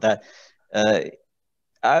leave it for that.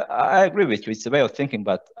 I agree with you. It's a way of thinking,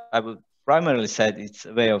 but I would primarily say it's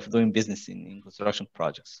a way of doing business in construction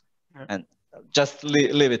projects. Yeah. And just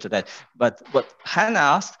leave it to that. But what Hana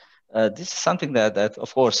asked, this is something that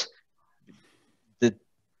of course,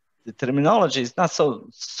 the terminology is not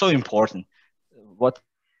so important. What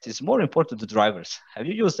is more important, the drivers. Have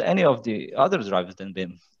you used any of the other drivers than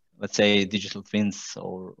BIM? Let's say digital twins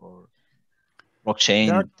or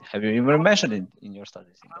blockchain. Have you ever mentioned it in your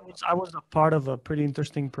studies? I was a part of a pretty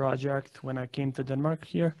interesting project when I came to Denmark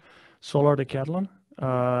here, Solar Decathlon,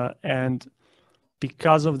 and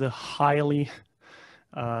because of the highly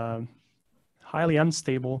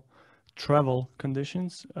unstable travel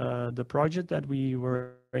conditions, the project that we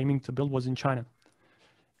were aiming to build was in China.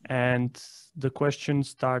 And the question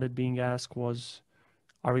started being asked was,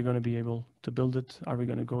 are we going to be able to build it? Are we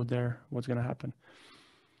going to go there? What's going to happen?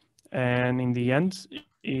 And in the end,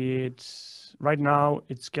 right now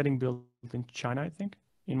it's getting built in China, I think,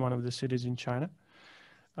 in one of the cities in China.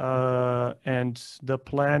 And the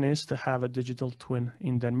plan is to have a digital twin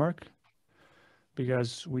in Denmark,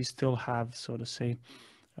 because we still have, so to say,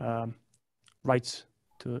 rights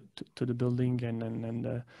to the building,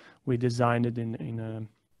 and we designed it in a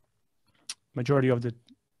majority of it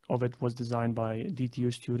was designed by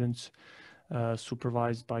DTU students,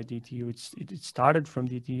 supervised by DTU. It started from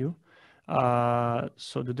DTU.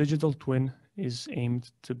 So the digital twin is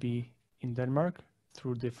aimed to be in Denmark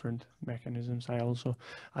through different mechanisms. I don't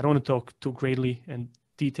want to talk too greatly and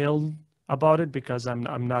detailed about it, because I'm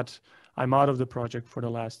out of the project for the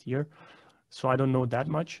last year, so I don't know that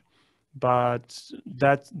much. But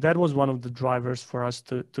that was one of the drivers for us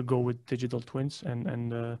to go with digital twins,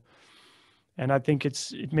 and I think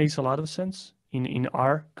it makes a lot of sense in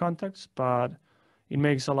our context, but it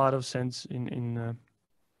makes a lot of sense in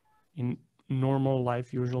normal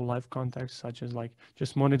life, usual life context, such as like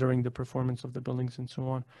just monitoring the performance of the buildings and so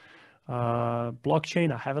on.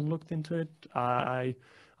 Blockchain, I haven't looked into it.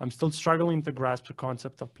 I'm still struggling to grasp the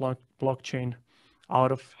concept of blockchain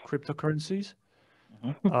out of cryptocurrencies.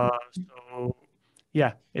 So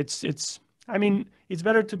yeah, I mean, it's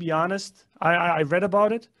better to be honest. I read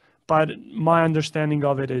about it, but my understanding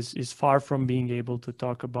of it is far from being able to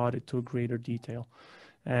talk about it to a greater detail.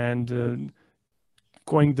 And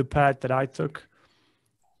going the path that I took,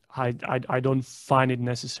 I don't find it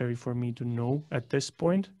necessary for me to know at this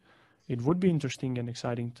point. It would be interesting and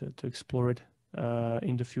exciting to explore it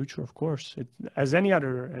in the future, of course, as any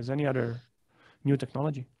other new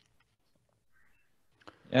technology.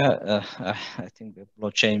 Yeah, I think the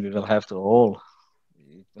blockchain we will have to all.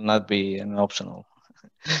 It will not be an optional.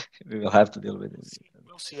 We will have to deal with it.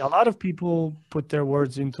 We'll see. A lot of people put their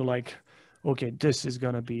words into like, okay, this is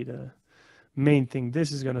gonna be the main thing.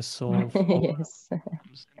 This is gonna solve all Yes.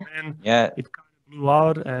 problems. And then Yeah, it kind of blew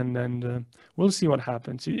out, and we'll see what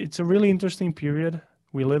happens. It's a really interesting period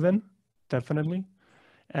we live in, definitely.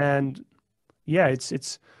 And yeah,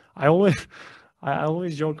 it's. I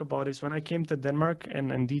always joke about this. When I came to Denmark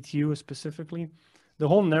and DTU specifically, the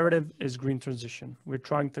whole narrative is green transition. We're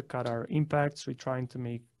trying to cut our impacts. We're trying to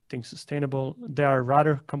make things sustainable. There are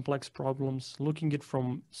rather complex problems. Looking at it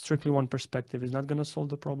from strictly one perspective is not going to solve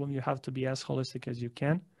the problem. You have to be as holistic as you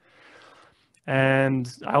can.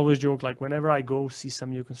 And I always joke, like whenever I go see some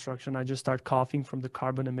new construction, I just start coughing from the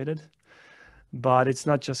carbon emitted. But it's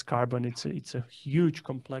not just carbon. It's a huge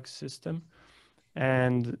complex system.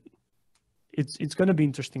 And it's going to be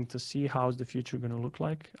interesting to see how's the future going to look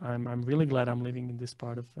like. I'm really glad I'm living in this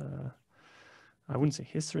part of, I wouldn't say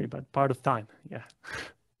history, but part of time. Yeah.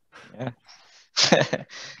 Yeah.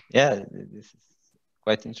 Yeah, this is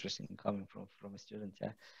quite interesting coming from a student.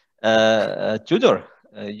 Yeah. Tudor,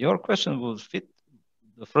 your question would fit.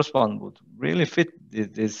 The first one would really fit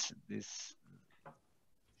this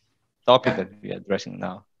topic that we are addressing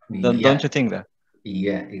now. Don't you think that?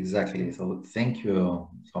 Yeah, exactly. So thank you,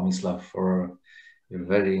 Tomislav, for your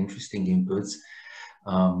very interesting inputs.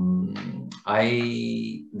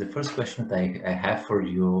 The first question that I have for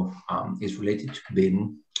you is related to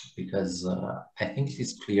BIM, because I think it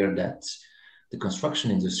is clear that the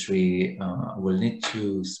construction industry will need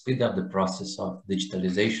to speed up the process of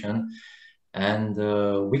digitalization. And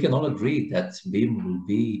we can all agree that BIM will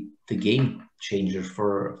be the game changer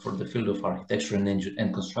for the field of architecture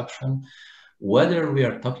and construction, whether we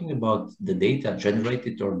are talking about the data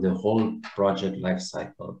generated or the whole project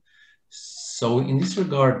lifecycle. So in this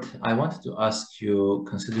regard, I wanted to ask you,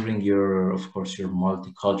 considering of course, your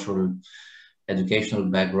multicultural educational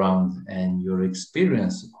background and your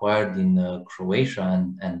experience acquired in Croatia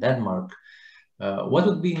and Denmark, what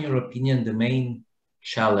would be, in your opinion, the main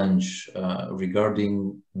challenge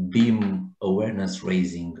regarding BIM awareness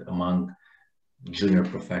raising among junior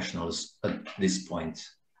professionals at this point?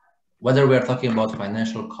 Whether we are talking about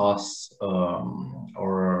financial costs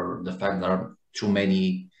or the fact there are too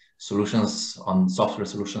many software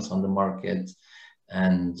solutions on the market,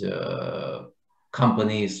 and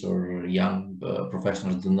companies or young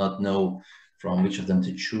professionals do not know from which of them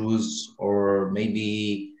to choose, or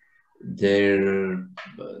maybe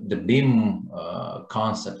the BIM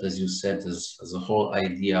concept, as you said, as a whole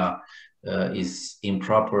idea, is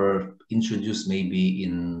improper, introduced maybe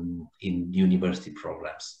in university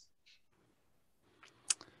programs?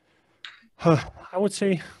 I would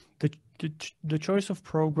say the choice of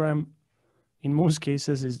program in most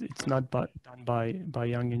cases it's not done by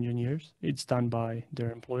young engineers. It's done by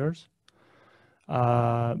their employers,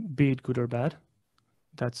 be it good or bad.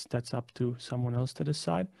 That's up to someone else to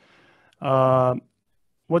decide.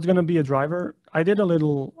 What's going to be a driver? I did a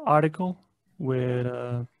little article with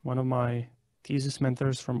one of my thesis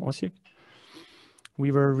mentors from Osijek.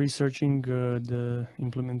 We were researching the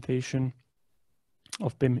implementation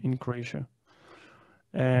of BIM in Croatia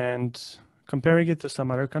and comparing it to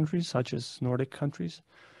some other countries, such as Nordic countries.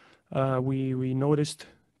 We noticed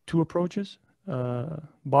two approaches,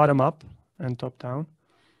 bottom up and top down.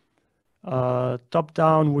 Top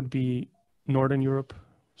down would be Northern Europe.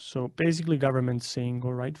 So basically government saying,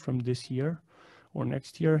 all right, from this year or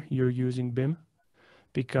next year, you're using BIM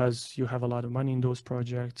because you have a lot of money in those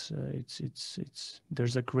projects.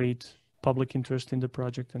 There's a great public interest in the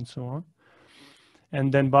project and so on.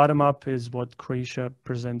 And then bottom up is what Croatia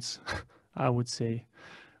presents, I would say,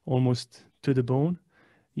 almost to the bone.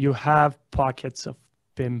 You have pockets of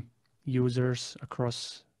BIM users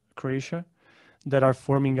across Croatia that are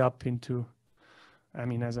forming up into, I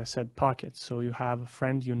mean, as I said, pockets. So you have a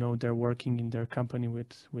friend, you know, they're working in their company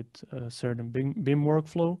with a certain BIM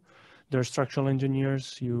workflow. They're structural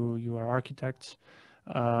engineers, you are architects.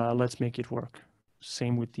 Let's make it work.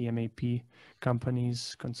 Same with the MAP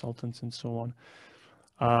companies, consultants, and so on.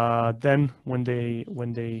 Then when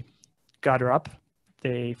they gather up,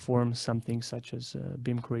 they form something such as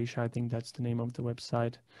BIM Croatia. I think that's the name of the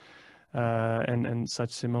website, and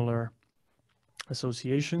such similar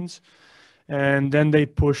associations. And then they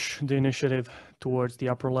push the initiative towards the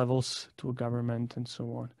upper levels, to a government and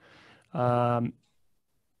so on.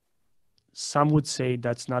 Some would say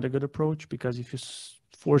that's not a good approach, because if you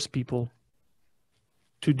force people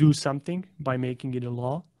to do something by making it a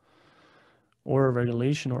law or a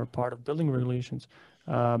regulation or a part of building regulations,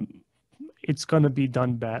 it's going to be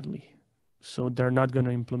done badly. So they're not going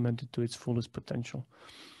to implement it to its fullest potential.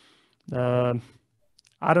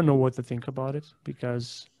 I don't know what to think about it,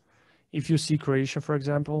 because if you see Croatia, for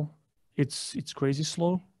example, it's crazy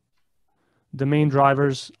slow. The main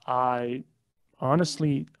drivers,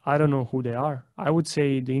 honestly, I don't know who they are. I would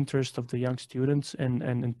say the interest of the young students and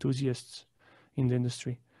enthusiasts in the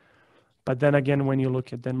industry. But then again, when you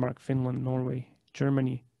look at Denmark, Finland, Norway,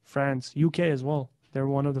 Germany, France, UK as well, they're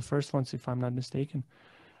one of the first ones, if I'm not mistaken.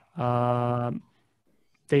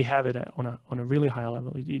 They have it on a really high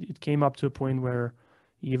level. It came up to a point where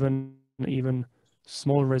even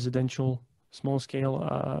small residential, small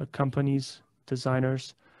scale companies,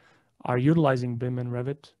 designers are utilizing BIM and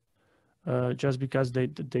Revit just because they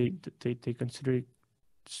consider it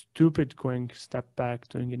stupid going step back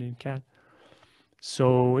doing it in CAD.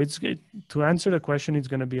 So to answer the question, it's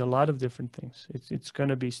going to be a lot of different things. It's going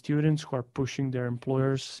to be students who are pushing their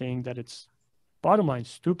employers, saying that it's, bottom line,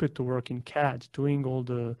 stupid to work in CAD, doing all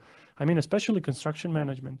the, I mean, especially construction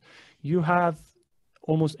management. You have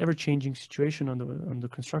almost ever-changing situation on the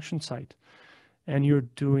construction site, and you're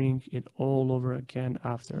doing it all over again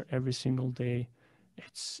after every single day.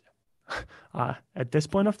 It's at this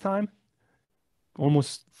point of time,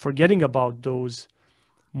 almost forgetting about those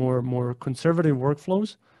more conservative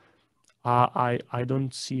workflows. I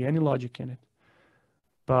don't see any logic in it.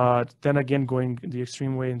 But then again, going the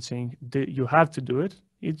extreme way and saying that you have to do it,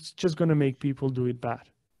 it's just going to make people do it bad.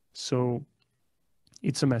 So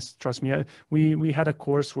it's a mess. Trust me. We had a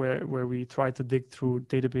course where we tried to dig through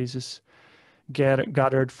databases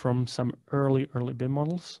gathered from some early BIM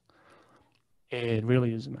models. It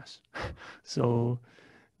really is a mess. So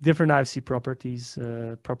different IFC properties,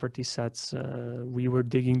 property sets. We were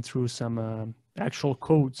digging through some actual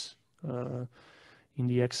codes in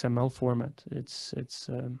the XML format. It's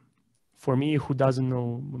for me, who doesn't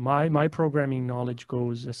know, my programming knowledge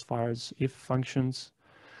goes as far as if functions.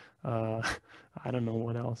 I don't know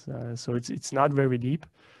what else. So it's not very deep,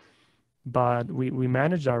 but we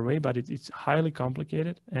managed our way. But it's highly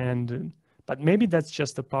complicated, and but maybe that's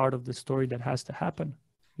just a part of the story that has to happen.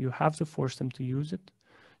 You have to force them to use it,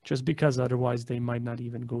 just because otherwise they might not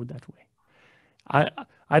even go that way.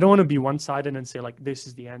 I don't want to be one-sided and say like this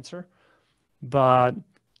is the answer, but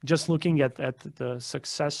just looking at the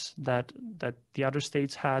success that the other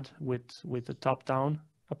states had with the top-down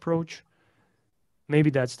approach, maybe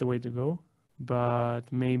that's the way to go. But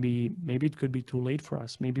maybe it could be too late for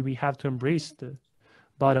us. Maybe we have to embrace the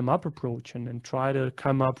bottom-up approach and try to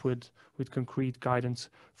come up with concrete guidance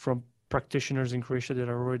from practitioners in Croatia that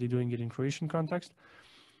are already doing it in Croatian context.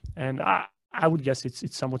 And I would guess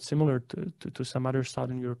it's somewhat similar to some other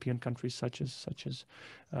Southern European countries such as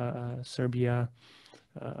Serbia,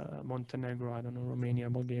 Montenegro, I don't know, Romania,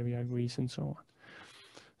 Bulgaria, Greece, and so on.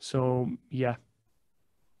 So yeah,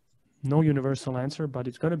 no universal answer, but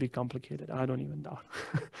it's going to be complicated. I don't even doubt.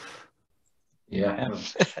 Yeah.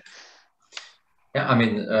 Yeah, I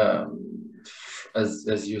mean,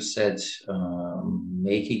 as you said,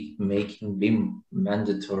 making BIM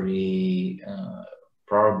mandatory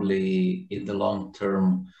probably in the long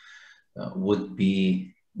term would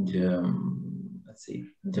be the let's say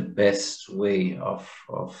the best way of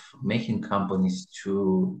making companies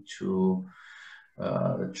to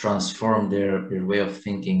transform their way of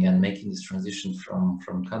thinking and making this transition from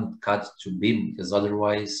CAD to BIM, because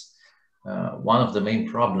otherwise one of the main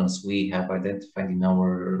problems we have identified in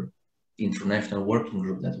our international working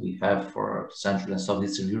group that we have for Central and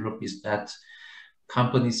Southeastern Europe is that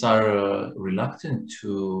companies are reluctant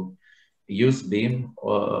to use BIM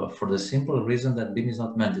for the simple reason that BIM is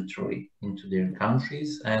not mandatory into their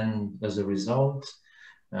countries, and as a result,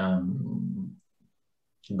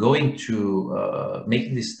 going to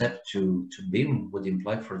making this step to BIM would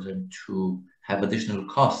imply for them to have additional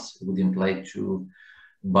costs. It would imply to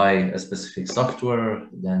buy a specific software,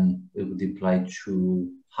 then it would imply to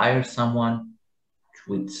hire someone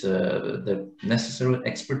with the necessary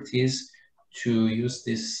expertise to use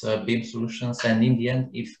these BIM solutions. And in the end,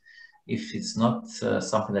 if it's not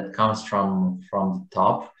something that comes from the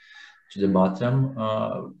top to the bottom,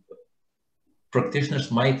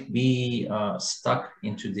 practitioners might be stuck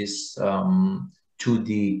into this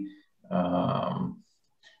 2D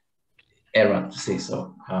era, to say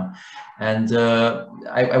so. And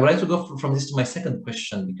I would like to go from this to my second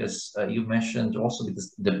question, because you mentioned also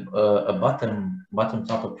because a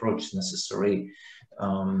bottom-top approach is necessary.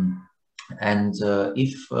 And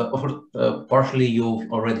if partially you've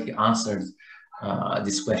already answered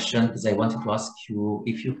this question, because I wanted to ask you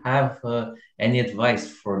if you have any advice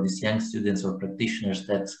for these young students or practitioners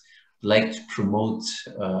that like to promote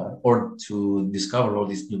or to discover all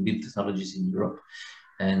these new BIM technologies in Europe.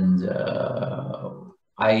 And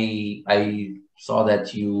I saw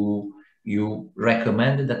that you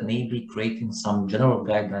recommended that maybe creating some general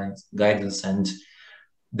guidance and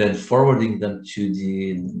then forwarding them to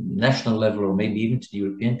the national level or maybe even to the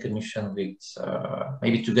European Commission, with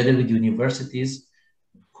maybe together with universities,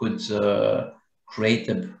 could create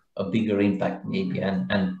a bigger impact maybe,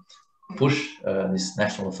 and push these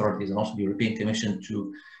national authorities and also the European Commission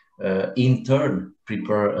to in turn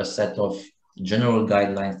prepare a set of general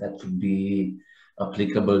guidelines that could be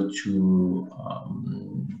applicable to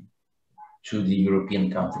the European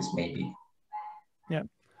countries maybe. Yeah.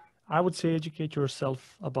 I would say educate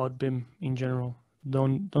yourself about BIM in general.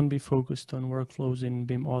 Don't be focused on workflows in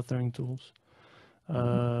BIM authoring tools.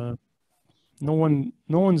 No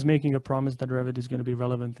one's making a promise that Revit is going to be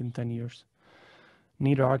relevant in 10 years.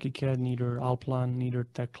 Neither ArchiCAD, neither Allplan, neither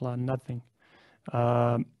Tekla, nothing.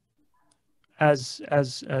 As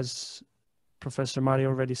Professor Mari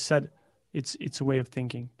already said, it's a way of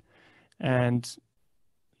thinking, and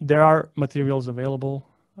there are materials available.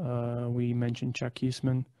 We mentioned Chuck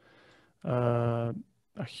Eastman. A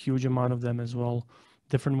huge amount of them as well.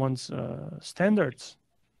 Different ones, standards.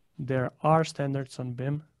 There are standards on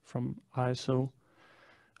BIM from ISO.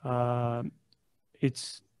 I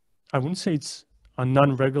wouldn't say it's a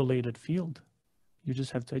non-regulated field. You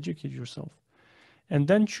just have to educate yourself and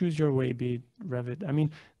then choose your way, be it Revit. I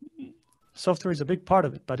mean, software is a big part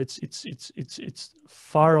of it, but it's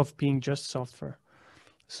far off being just software.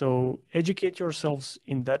 So educate yourselves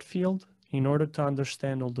in that field in order to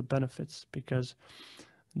understand all the benefits, because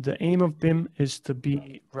the aim of BIM is to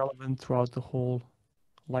be relevant throughout the whole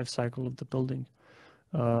life cycle of the building.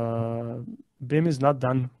 BIM is not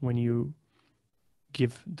done when you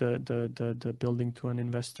give the building to an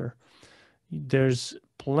investor. There's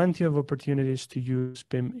plenty of opportunities to use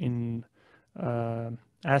BIM in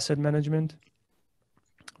asset management.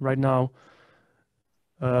 Right now,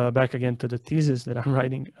 back again to the thesis that I'm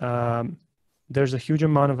writing, there's a huge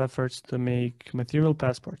amount of efforts to make material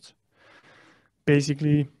passports.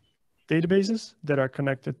 Basically, databases that are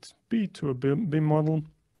connected be to a BIM model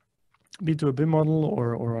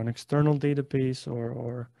or an external database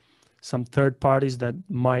or some third parties that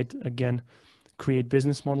might, again, create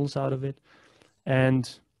business models out of it. And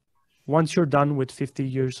once you're done with 50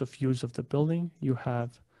 years of use of the building, you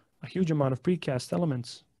have a huge amount of precast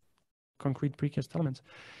elements, concrete precast elements.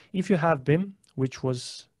 If you have BIM, which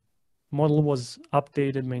model was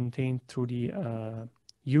updated, maintained through the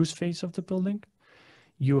use phase of the building,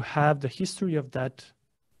 you have the history of that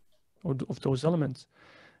of those elements,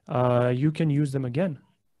 you can use them again.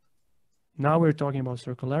 Now we're talking about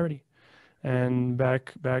circularity, and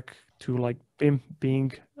back to like BIM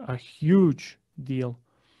being a huge deal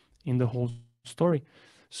in the whole story.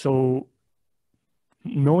 So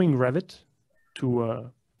knowing Revit to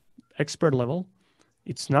a expert level,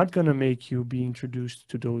 it's not going to make you be introduced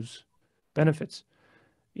to those benefits.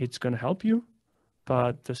 It's going to help you,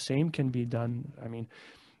 but the same can be done. I mean,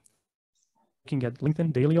 looking at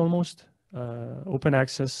LinkedIn daily almost, open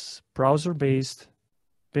access, browser-based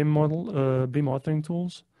BIM model, BIM authoring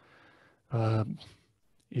tools.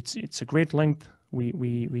 It's a great length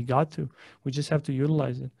we got to. We just have to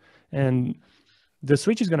utilize it. And the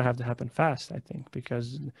switch is going to have to happen fast, I think,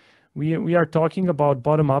 because we are talking about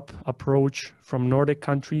bottom-up approach from Nordic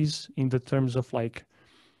countries in the terms of like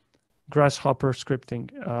Grasshopper scripting,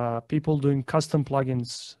 people doing custom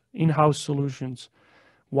plugins, in-house solutions,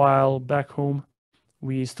 while back home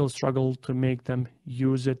we still struggle to make them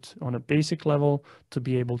use it on a basic level to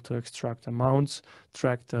be able to extract amounts,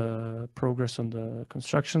 track the progress on the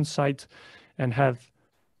construction site, and have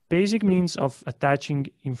basic means of attaching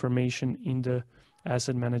information in the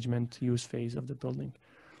asset management use phase of the building.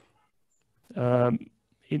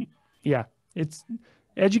 It's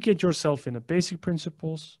educate yourself in the basic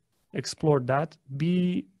principles, explore that,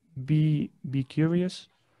 be curious,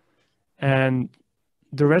 and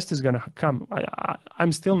the rest is going to come.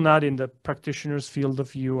 I'm still not in the practitioner's field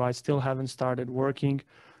of view. I still haven't started working,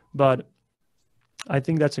 but I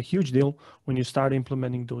think that's a huge deal when you start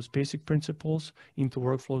implementing those basic principles into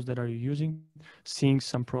workflows that are you using, seeing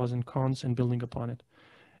some pros and cons and building upon it.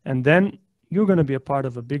 And then you're going to be a part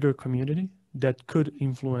of a bigger community that could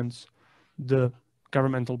influence the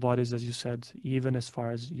governmental bodies, as you said, even as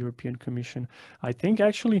far as European Commission. I think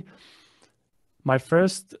actually my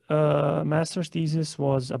first master's thesis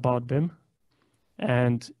was about BIM.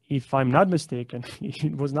 And if I'm not mistaken,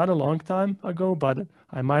 it was not a long time ago, but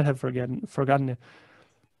I might have forgotten it.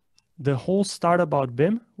 The whole start about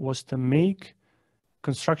BIM was to make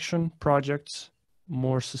construction projects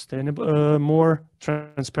more sustainable, more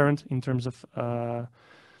transparent in terms of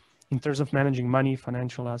managing money,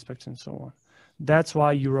 financial aspects, and so on. That's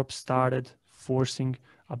why Europe started forcing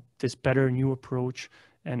this better new approach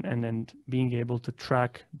and being able to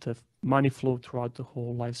track the money flow throughout the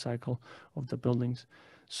whole life cycle of the buildings.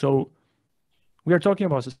 So we are talking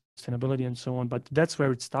about sustainability and so on, but that's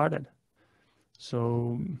where it started.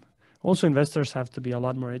 So also investors have to be a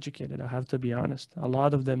lot more educated. I have to be honest. A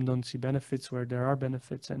lot of them don't see benefits where there are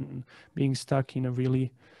benefits, and being stuck in a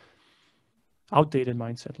really outdated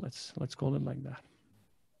mindset. Let's call it like that.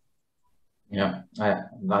 Yeah,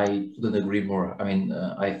 I couldn't agree more. I mean,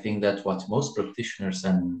 I think that what most practitioners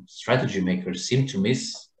and strategy makers seem to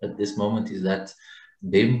miss at this moment is that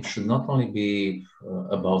BIM should not only be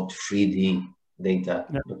about 3D data,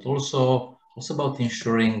 but also about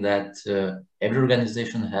ensuring that every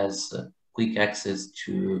organization has quick access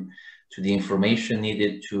to the information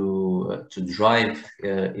needed to drive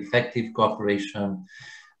effective cooperation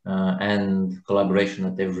and collaboration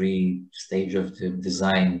at every stage of the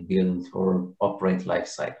design, build, or operate life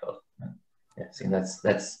cycle. Yeah, I think that's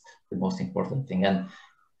the most important thing. And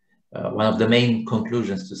one of the main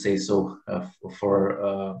conclusions, to say so,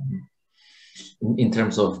 in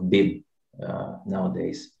terms of BIM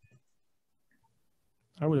nowadays.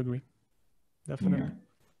 I would agree, definitely.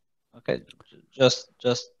 Yeah. Okay, just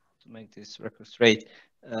to make this record straight,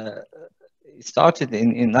 it started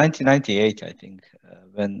in 1998, I think,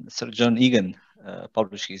 when Sir John Egan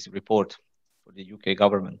published his report for the UK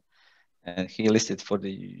government, and he listed for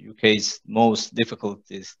the UK's most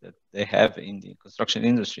difficulties that they have in the construction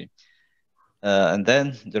industry. And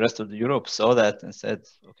then the rest of Europe saw that and said,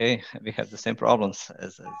 okay, we have the same problems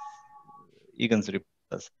as Egan's report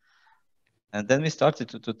does. And then we started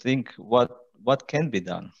to think what can be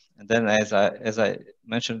done. And then as I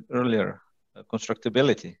mentioned earlier,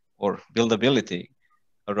 constructability or buildability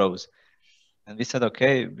arose. And we said,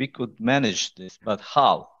 okay, we could manage this, but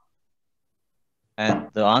how? And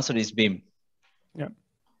the answer is BIM. Yeah.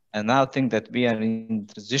 And now I think that we are in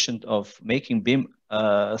transition of making BIM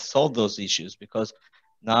solve those issues, because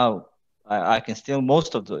now I can still,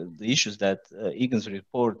 most of the issues that Egan's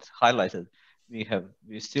report highlighted,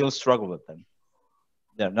 we still struggle with them.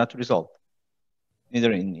 They're not resolved.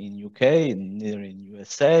 Neither in UK, neither in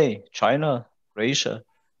USA, China, Croatia,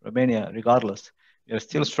 Romania, regardless. We are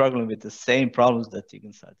still struggling with the same problems that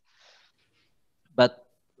Egan said. But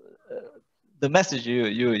the message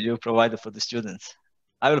you provided for the students,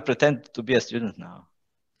 I will pretend to be a student now,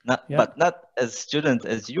 but not as student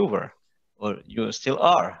as you were or you still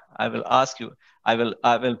are. I will ask you, I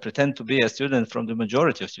will pretend to be a student from the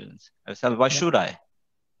majority of students. I will say, why should I?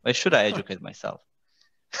 Why should I educate myself?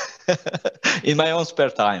 In my own spare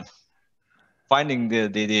time. Finding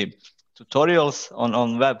the tutorials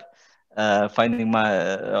on web, finding my,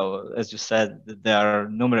 as you said, there are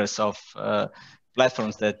numerous of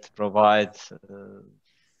platforms that provide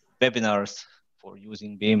webinars for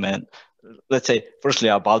using BIM, and let's say firstly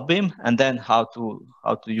about BIM, and then how to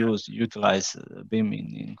utilize BIM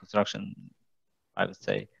in construction, I would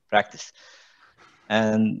say, practice.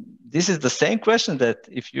 And this is the same question that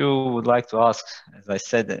if you would like to ask, as I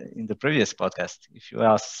said in the previous podcast, if you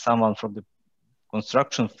ask someone from the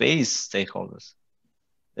construction phase stakeholders,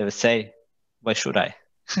 they will say, why should I?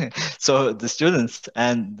 So the students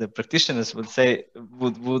and the practitioners would say,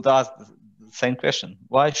 would ask the same question,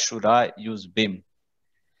 why should I use BIM?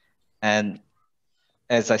 And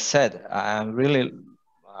as I said, I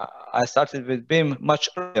started with BIM much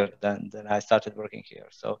earlier than I started working here.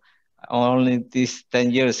 So only these 10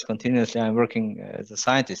 years continuously I'm working as a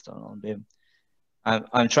scientist on BIM.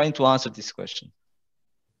 I'm trying to answer this question.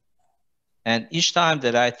 And each time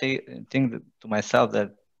that I think to myself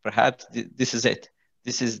that perhaps this is it.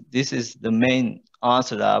 This is the main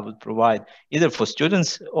answer that I would provide either for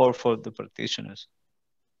students or for the practitioners.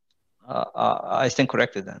 I stand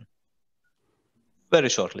corrected then, very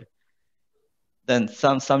shortly. Then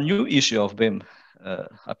some new issue of BIM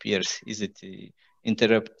appears. Is it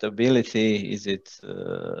interruptibility? Is it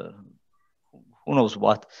who knows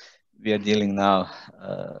what we are dealing now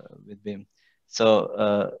with BIM?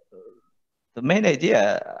 So the main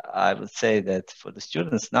idea, I would say, that for the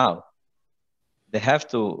students now, they have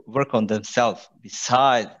to work on themselves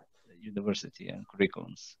beside the university and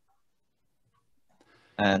curriculums.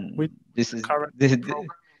 And with this is program in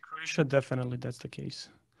Croatia, definitely that's the case.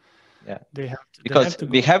 Yeah, they have to, because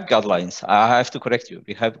we have guidelines. I have to correct you.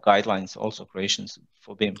 We have guidelines also, Croatians,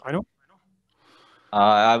 for BIM. I know.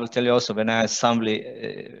 I will tell you also, when I assemble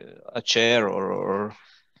a chair or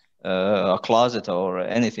a closet or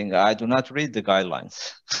anything, I do not read the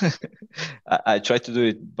guidelines. I try to do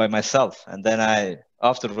it by myself, and then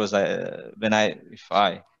afterwards, if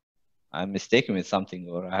I'm mistaken with something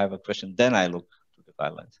or I have a question, then I look to the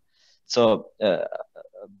guidelines. So,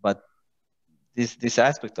 but this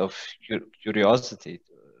aspect of curiosity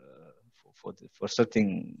for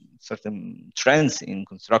certain trends in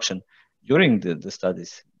construction during the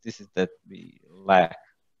studies, this is that we lack,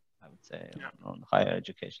 I would say, on higher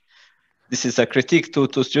education. This is a critique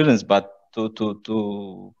to students, but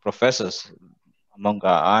to professors.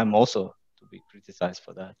 I'm also to be criticized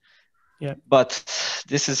for that. Yeah. But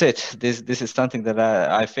this is it. This is something that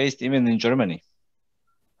I faced even in Germany.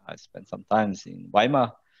 I spent some time in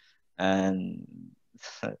Weimar, and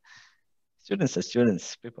students are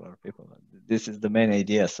students, people are people. This is the main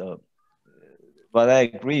idea. So, but I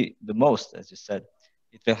agree the most, as you said,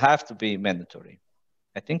 it will have to be mandatory.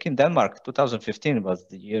 I think in Denmark, 2015 was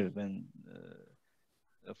the year when,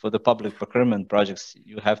 for the public procurement projects,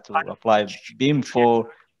 you have to apply BIM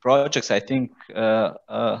for projects, I think,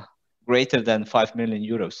 greater than 5 million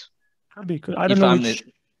euros.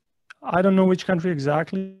 I don't know which country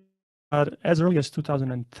exactly, but as early as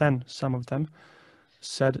 2010, some of them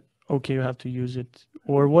said, okay, you have to use it.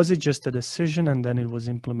 Or was it just a decision and then it was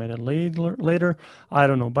implemented later? I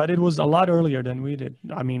don't know, but it was a lot earlier than we did.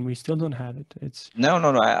 I mean, we still don't have it.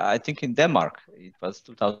 No. I think in Denmark, it was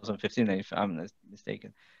 2015, if I'm not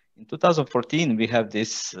mistaken. In 2014, we have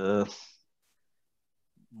this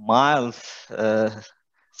mild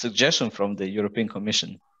suggestion from the European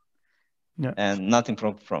Commission, and nothing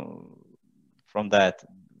from that.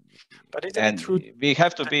 But isn't it true? We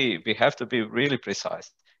have to be really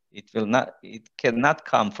precise. It cannot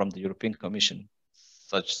come from the European Commission,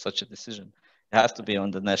 such a decision. It has to be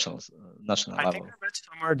on the national level. I think I read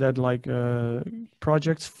somewhere that like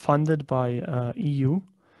projects funded by EU,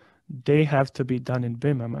 they have to be done in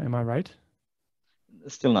BIM. Am I right?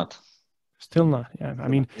 Still not. Still not. Yeah. I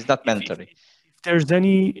mean, it's not mandatory. If there's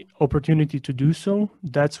any opportunity to do so,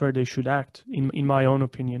 that's where they should act, in my own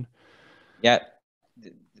opinion. Yeah.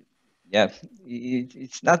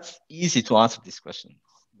 It's not easy to answer this question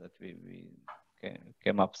that we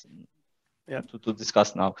came up to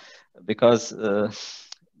discuss now, because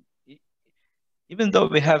even though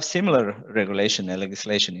we have similar regulation and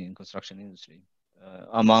legislation in construction industry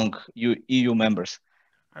among EU members,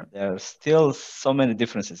 there are still so many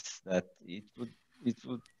differences that it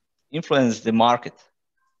would influence the market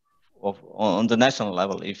on the national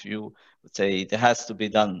level. If you would say it has to be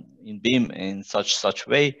done in BIM in such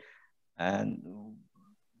way, and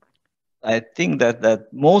I think that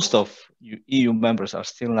most of EU members are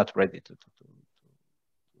still not ready to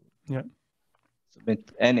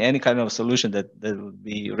submit any kind of solution that would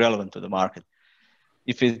be relevant to the market.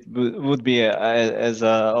 If it would be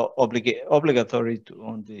obligatory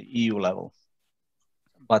on the EU level,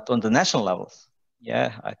 but on the national levels,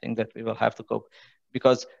 yeah, I think that we will have to cope,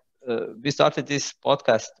 because we started this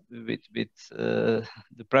podcast with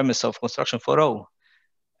the premise of Construction 4.0.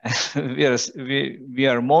 we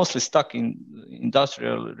are mostly stuck in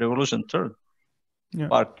Industrial Revolution third,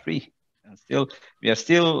 part 3, and still we are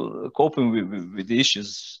still coping with the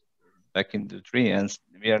issues back in the 3, and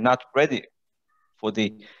we are not ready for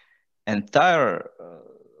the entire,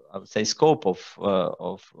 I would say, scope of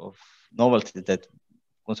novelty that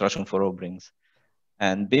Construction 4.0 brings,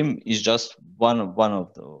 and BIM is just one of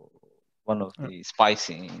the spice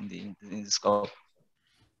in the scope.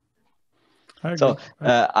 So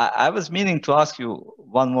I was meaning to ask you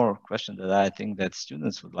one more question that I think that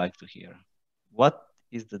students would like to hear. What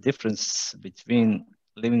is the difference between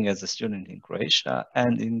living as a student in Croatia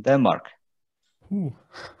and in Denmark? Ooh.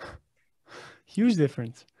 Huge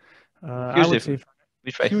difference. I would say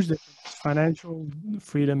huge difference. Financial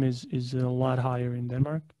freedom is a lot higher in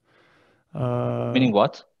Denmark. Meaning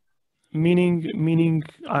what? Meaning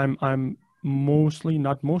I'm mostly,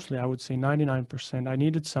 not mostly, I would say 99%. I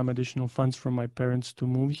needed some additional funds from my parents to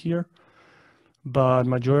move here, but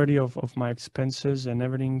majority of my expenses and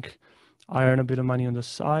everything, I earn a bit of money on the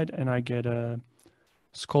side, and I get a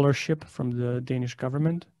scholarship from the Danish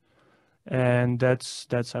government, and that's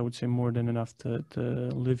I would say more than enough to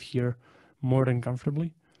live here more than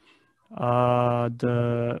comfortably.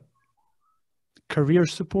 The career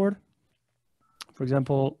support, for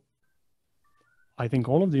example, I think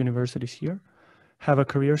all of the universities here have a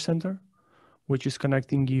career center, which is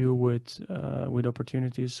connecting you with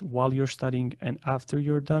opportunities while you're studying and after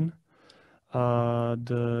you're done.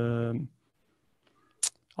 The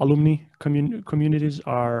alumni communities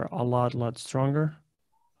are a lot stronger.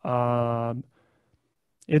 I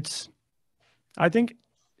think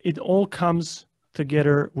it all comes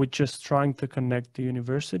together with just trying to connect the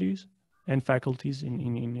universities and faculties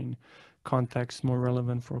in contexts more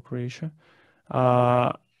relevant for Croatia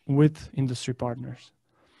with industry partners.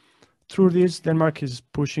 Through this, Denmark is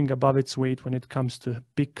pushing above its weight when it comes to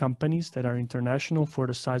big companies that are international for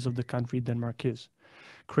the size of the country Denmark is.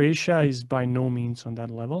 Croatia is by no means on that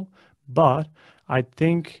level, but I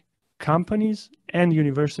think companies and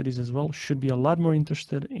universities as well should be a lot more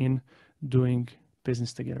interested in doing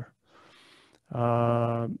business together.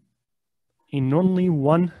 In only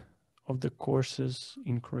one of the courses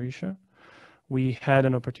in Croatia, we had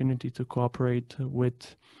an opportunity to cooperate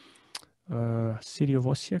with city of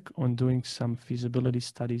Osijek on doing some feasibility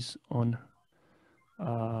studies on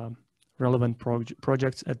relevant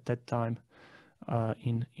projects at that time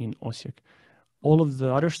in Osijek. All of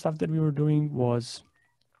the other stuff that we were doing was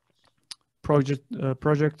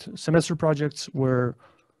semester projects were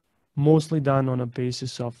mostly done on a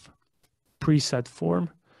basis of preset form.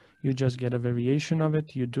 You just get a variation of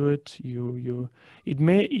it, you do it,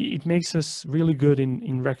 it makes us really good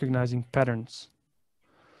in recognizing patterns.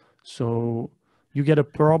 So you get a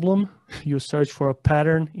problem, you search for a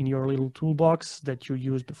pattern in your little toolbox that you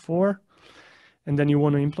used before, and then you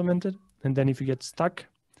want to implement it. And then if you get stuck,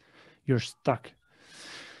 you're stuck.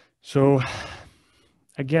 So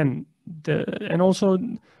again, and also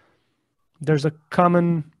there's a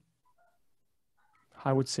common,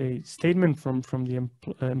 I would say, statement from the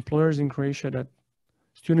employers in Croatia that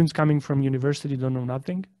students coming from university don't know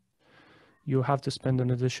nothing. You have to spend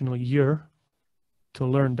an additional year to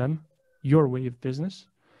learn them, your way of business.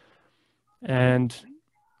 And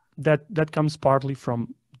that comes partly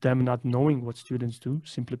from them not knowing what students do,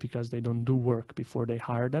 simply because they don't do work before they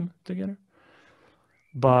hire them together.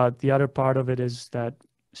 But the other part of it is that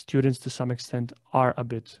students to some extent are a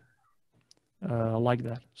bit like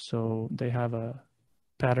that. So they have a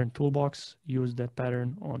pattern toolbox, use that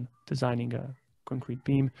pattern on designing a concrete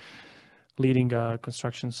beam, leading a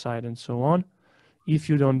construction site, and so on. If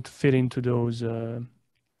you don't fit into those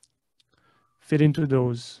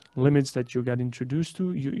limits that you got introduced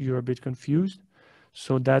to, you're a bit confused.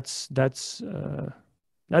 So that's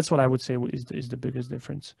what I would say is the biggest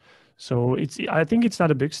difference. So I think it's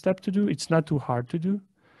not a big step to do. It's not too hard to do,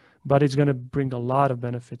 but it's going to bring a lot of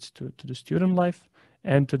benefits to the student life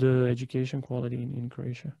and to the education quality in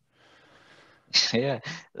Croatia. Yeah,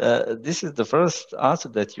 this is the first answer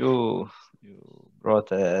that you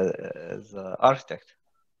brought as an architect.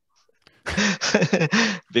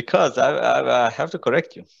 Because I have to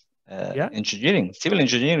correct you. Civil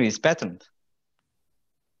engineering is patterned.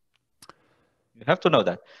 You have to know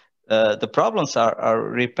that. the problems are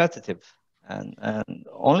repetitive, and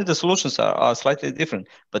only the solutions are slightly different.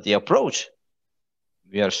 But the approach,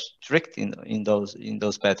 we are strict in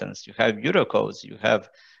those patterns. You have Eurocodes, you have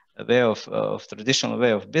a way of traditional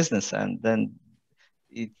way of business, and then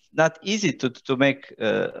it's not easy to make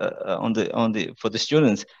for the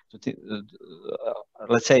students to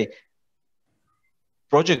let's say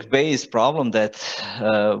project-based problem that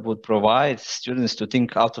would provide students to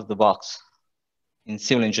think out of the box in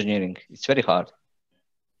civil engineering. It's very hard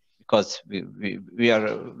because we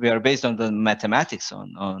are based on the mathematics,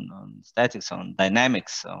 on statics, on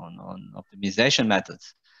dynamics, on optimization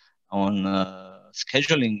methods, on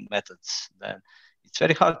scheduling methods. Then it's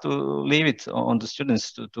very hard to leave it on the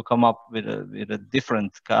students to come up with a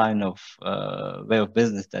different kind of way of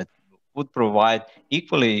business that would provide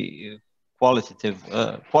equally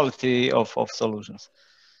quality of solutions.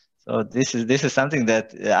 So this is something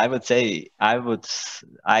that I would say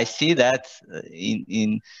I see that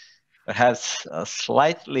in perhaps a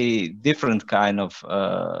slightly different kind of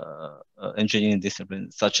engineering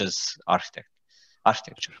discipline, such as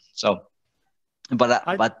architecture. So,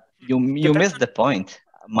 but you missed the point.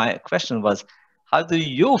 My question was, how do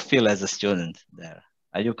you feel as a student there?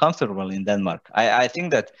 Are you comfortable in Denmark? I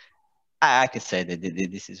think that I can say that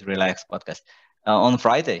this is relaxed podcast. On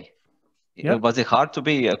Friday, was it hard to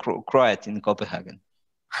be a Croat in Copenhagen?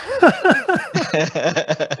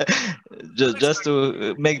 just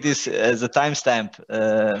to make this as a timestamp,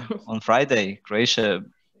 on Friday, Croatia,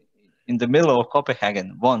 in the middle of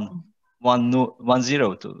Copenhagen, won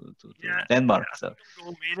 1-0 to Denmark. So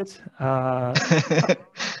made it.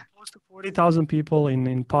 Close to 40,000 people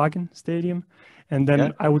in Parken Stadium, and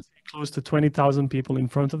then I would say close to 20,000 people in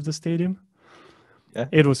front of the stadium. Yeah,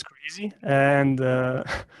 it was crazy, and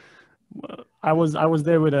I was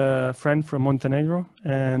there with a friend from Montenegro,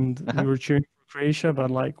 and we were cheering for Croatia.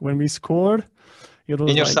 But like when we scored, it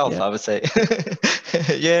was in yourself, like, I would say,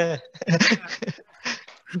 yeah.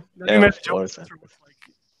 Of course. Like,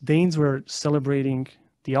 Danes were celebrating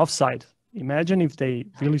the offside. Imagine if they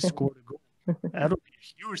really scored a goal. That would be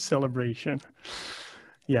a huge celebration.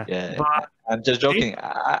 Yeah. But I'm just joking.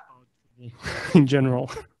 In general.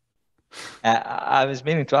 I was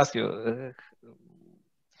meaning to ask you,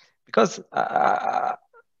 because I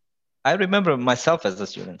remember myself as a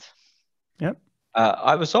student. Yep.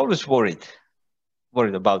 I was always worried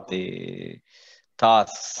about the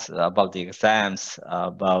tasks, about the exams,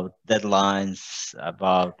 about deadlines,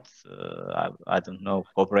 about I don't know,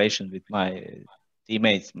 cooperation with my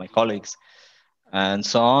teammates, my colleagues, and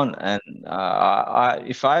so on. And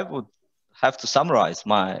if I would have to summarize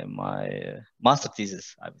my master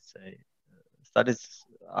thesis, I would say studies,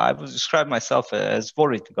 I would describe myself as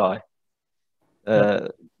worried guy.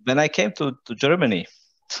 When I came to Germany,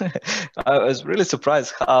 I was really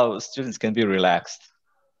surprised how students can be relaxed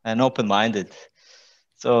and open-minded.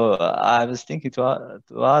 So I was thinking to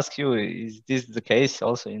ask you, is this the case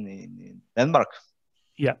also in Denmark?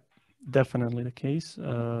 Yeah, definitely the case.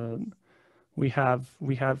 We have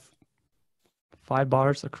 5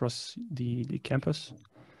 bars across the campus.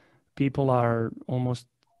 People are almost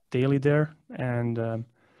daily there, and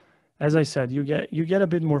as I said, you get a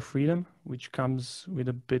bit more freedom, which comes with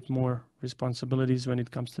a bit more responsibilities when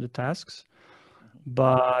it comes to the tasks.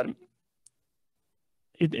 But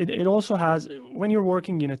it also has, when you're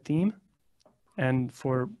working in a team, and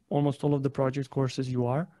for almost all of the project courses you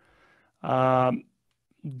are,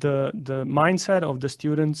 the mindset of the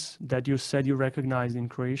students that you said you recognized in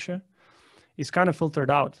Croatia is kind of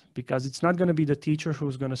filtered out, because it's not going to be the teacher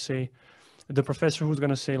who's going to say, the professor who's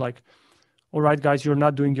going to say like, all right, guys, you're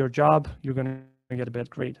not doing your job, you're going to get a bad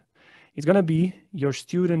grade. It's going to be your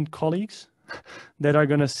student colleagues that are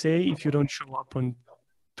going to say, if you don't show up on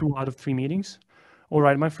 2 out of 3 meetings, all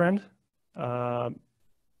right, my friend,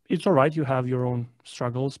 it's all right, you have your own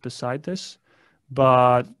struggles beside this,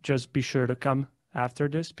 but just be sure to come after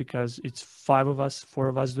this, because it's 4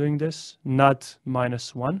 of us doing this, not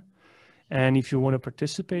 -1. And if you want to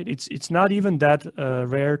participate, it's not even that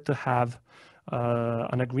rare to have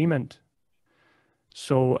an agreement.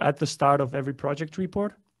 So at the start of every project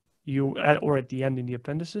report, or at the end in the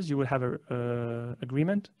appendices, you would have a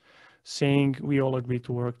agreement saying we all agree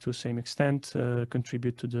to work to the same extent,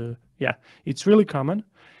 contribute to the, it's really common.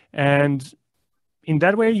 And in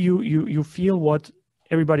that way, you feel what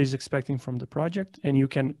everybody's expecting from the project, and you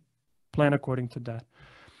can plan according to that.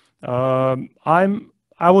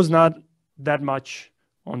 I was not that much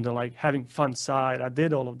on the like having fun side. I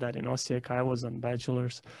did all of that in Osijek. I was on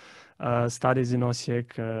bachelor's studies in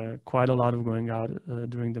Osijek, quite a lot of going out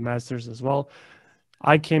during the masters as well.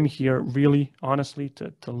 I came here really honestly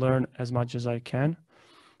to learn as much as I can.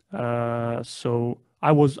 So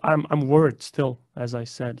I'm worried still, as I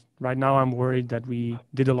said. Right now, I'm worried that we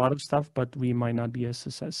did a lot of stuff, but we might not be as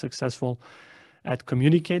successful at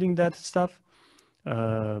communicating that stuff.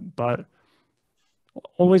 But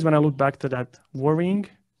always when I look back to that worrying,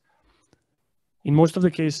 in most of the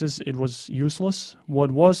cases, it was useless. What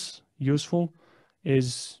was useful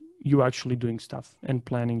is you actually doing stuff and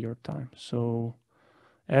planning your time. So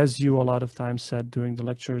as you a lot of times said during the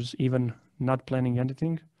lectures, even not planning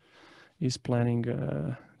anything is planning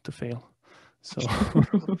to fail. So,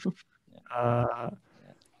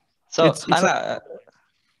 so Hana,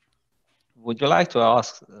 would you like to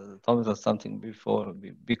ask Tomislav something before,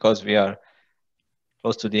 because we are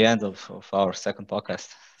close to the end of our second podcast?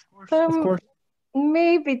 Of course.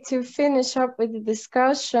 Maybe to finish up with the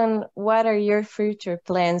discussion, what are your future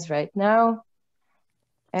plans right now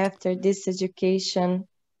after this education?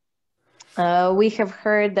 We have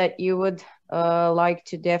heard that you would like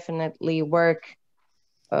to definitely work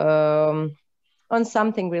on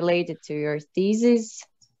something related to your thesis.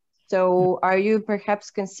 So are you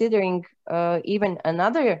perhaps considering even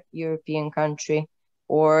another European country,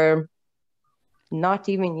 or not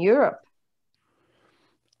even Europe?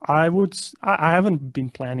 I haven't been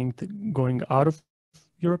planning to going out of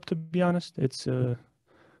Europe, to be honest. It's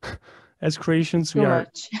as Croatians, we are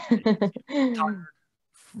tired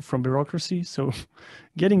from bureaucracy. So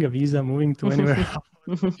getting a visa, moving to anywhere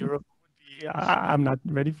else in Europe, I'm not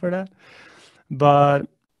ready for that. But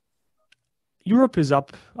Europe is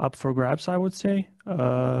up for grabs, I would say.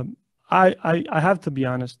 I have to be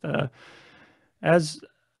honest. As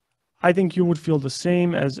I think you would feel the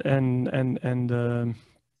same as I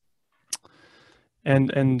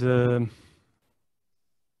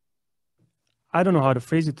don't know how to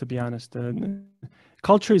phrase it, to be honest.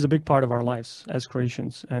 Culture is a big part of our lives as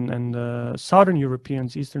Croatians and Southern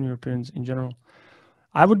Europeans, Eastern Europeans in general.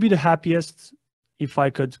 I would be the happiest if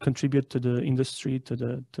I could contribute to the industry,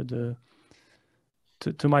 to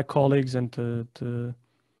my colleagues, and to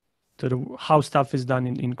how stuff is done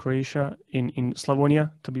in Croatia, in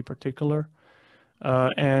Slavonia to be particular,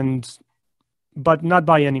 but not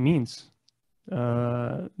by any means.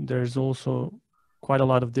 There's also quite a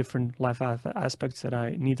lot of different life aspects that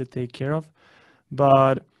I need to take care of,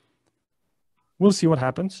 but we'll see what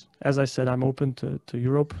happens. As I said, I'm open to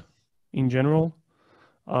Europe in general.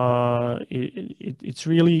 It's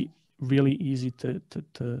really easy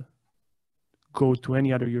to go to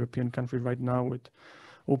any other European country right now with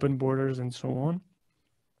open borders and so on.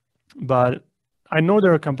 But I know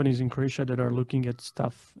there are companies in Croatia that are looking at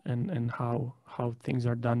stuff and how things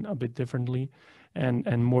are done a bit differently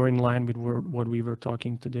and more in line with what we were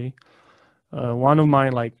talking today. One of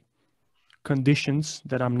my conditions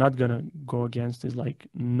that I'm not gonna go against is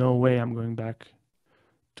no way I'm going back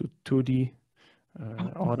to 2D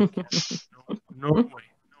AutoCAD. No way.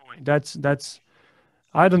 That's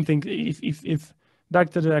I don't think if back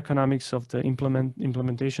to the economics of the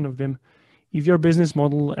implementation of BIM, if your business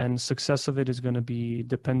model and success of it is going to be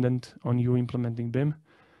dependent on you implementing BIM,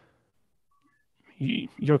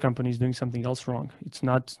 your company is doing something else wrong. It's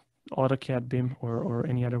not AutoCAD, BIM, or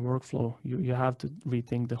any other workflow. You have to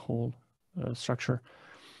rethink the whole structure.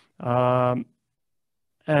 And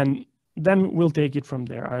then we'll take it from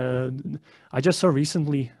there. I just saw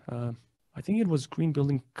recently, I think it was Green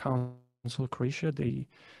Building Council Croatia. They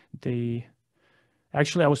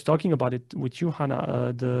actually, I was talking about it with you,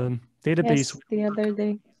 Hana, the database. Yes, the other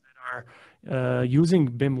day. That are using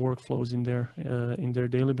BIM workflows in their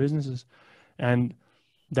daily businesses, and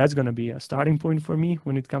that's going to be a starting point for me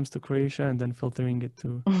when it comes to Croatia, and then filtering it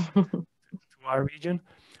to our region.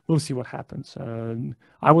 We'll see what happens.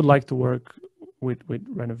 I would like to work with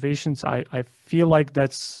renovations. I feel like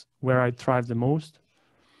that's where I thrive the most.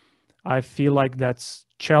 I feel like that's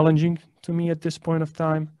challenging to me at this point of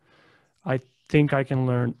time. I think I can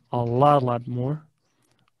learn a lot more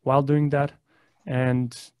while doing that,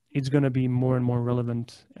 and it's going to be more and more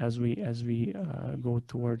relevant as we go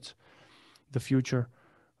towards the future.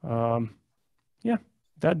 Yeah,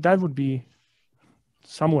 that would be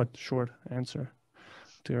somewhat short answer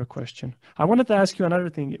to your question. I wanted to ask you another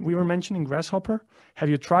thing. We were mentioning Grasshopper. Have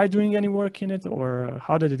you tried doing any work in it, or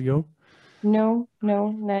how did it go? No,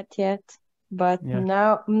 not yet. But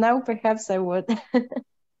yeah. now perhaps I would.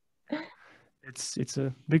 It's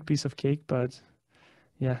a big piece of cake, but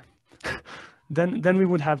yeah. then we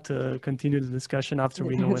would have to continue the discussion after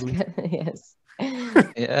we know at least. Yes.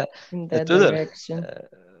 Yeah. In that direction.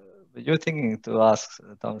 You're thinking to ask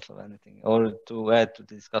Tomislav anything or to add to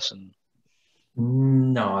the discussion?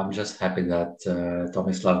 No, I'm just happy that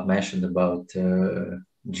Tomislav mentioned about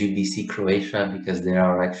GDC Croatia, because they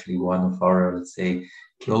are actually one of our, let's say,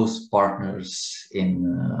 close partners in,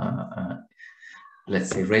 let's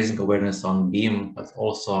say, raising awareness on BIM, but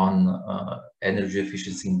also on energy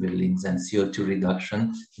efficiency in buildings and CO2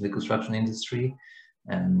 reduction in the construction industry.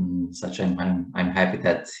 And such, I'm happy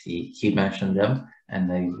that he mentioned them,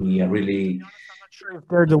 and we are really. I'm not sure if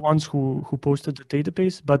they're the ones who posted the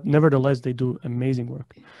database, but nevertheless, they do amazing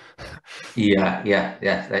work. Yeah,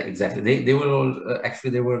 exactly. They were all actually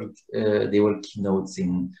they were keynotes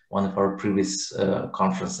in one of our previous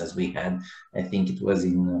conferences we had. I think it was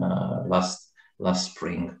in last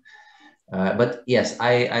spring. But yes,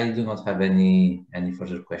 I do not have any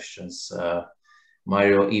further questions.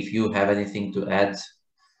 Mario, if you have anything to add.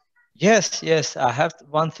 Yes. I have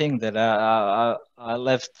one thing that I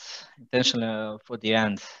left intentionally for the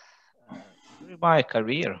end. During my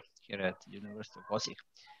career here at the University of Osijek,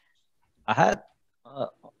 I had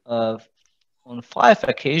on 5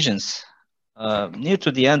 occasions near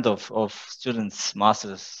to the end of students'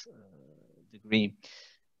 master's degree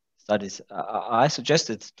studies, I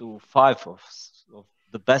suggested to 5 of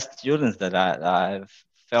the best students that I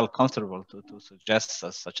felt comfortable to suggest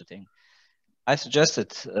such a thing. I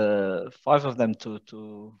suggested 5 of them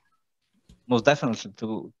to most definitely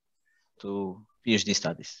to PhD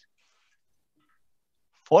studies.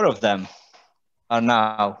 4 of them are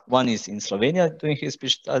now, one is in Slovenia doing his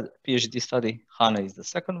PhD study, Hana is the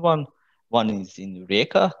second one is in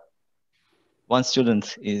Rijeka, one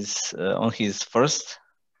student is on his first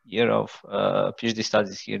year of PhD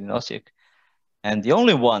studies here in Osijek, and the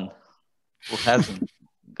only one who hasn't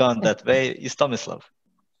gone that way is Tomislav.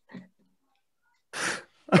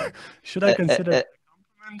 Should I consider it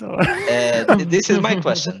a compliment? Or? This is my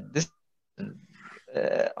question.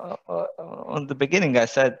 On the beginning, I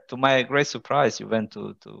said, to my great surprise, you went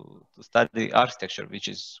to study architecture, which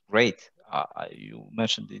is great. You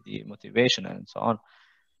mentioned the motivation and so on.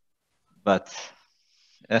 But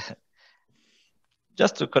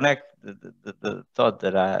just to connect the thought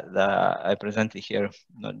that I presented here,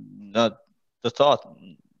 not the thought,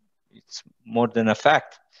 it's more than a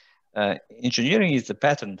fact. Engineering is a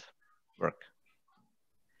patterned work.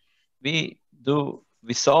 We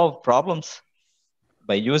solve problems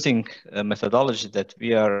by using a methodology that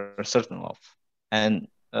we are certain of, and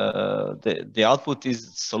the output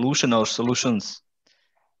is solution or solutions.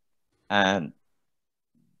 And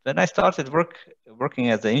when I started working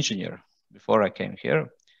as an engineer before I came here,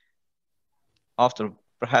 after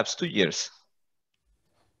perhaps 2 years,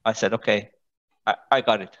 I said, okay, I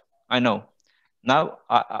got it. I know. Now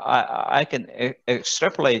I can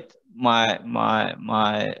extrapolate my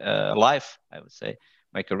life, I would say,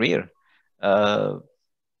 my career, till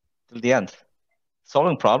the end,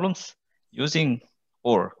 solving problems using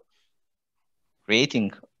or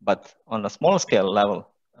creating, but on a small scale level,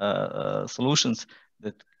 solutions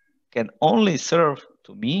that can only serve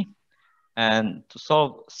to me and to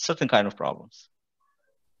solve certain kind of problems.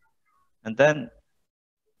 And then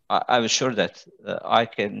I was sure that I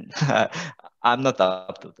can. I'm not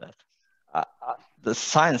up to that. The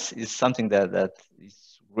science is something that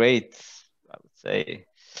is great, I would say.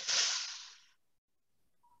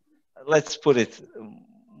 Let's put it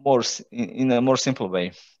in a more simple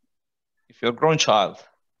way. If you're a grown child,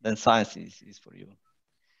 then science is for you.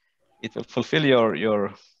 It will fulfill your I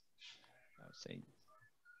would say,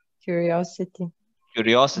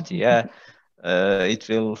 Curiosity. Yeah. It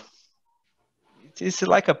will. It is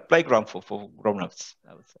like a playground for grown-ups,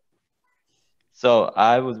 I would say. So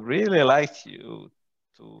I would really like you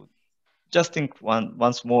to just think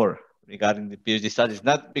once more regarding the PhD studies,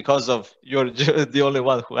 not because of you're the only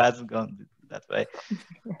one who hasn't gone that way,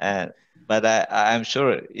 but I'm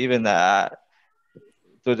sure even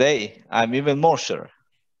today I'm even more sure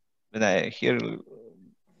when I hear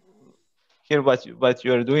what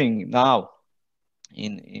you are doing now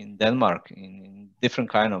in Denmark in different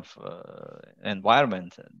kind of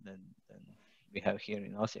environment than we have here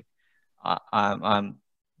in Osijek. I'm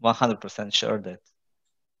 100% sure that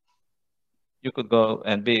you could go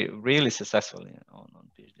and be really successful on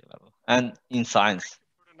PhD level and in science.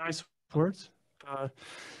 Nice words.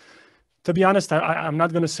 To be honest, I'm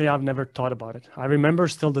not going to say I've never thought about it. I remember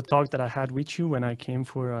still the talk that I had with you when I came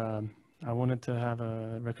for. I wanted to have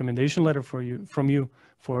a recommendation letter from you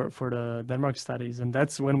for the Denmark studies, and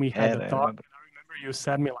that's when we had the talk. I remember you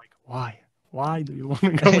said me like, "Why do you want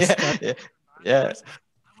to go study?" Yeah.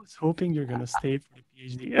 I was hoping you're going to stay for the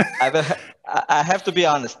PhD. I have to be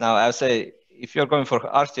honest now. I'll say, if you're going for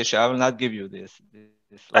architecture, I will not give you this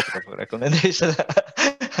letter of recommendation.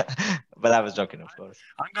 But I was joking, of course.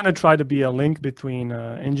 I'm going to try to be a link between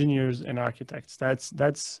engineers and architects.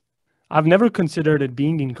 I've never considered it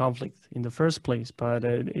being in conflict in the first place, but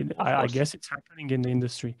I guess it's happening in the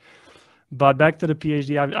industry. But back to the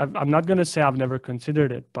PhD, I'm not going to say I've never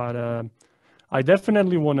considered it, but I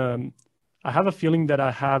definitely want to, I have a feeling that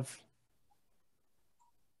I have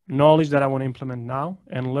knowledge that I want to implement now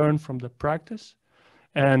and learn from the practice.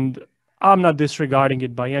 And I'm not disregarding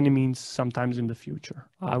it by any means sometimes in the future.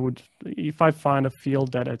 I would, if I find a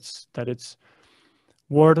field that it's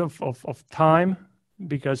worth of time,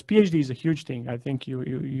 because PhD is a huge thing. I think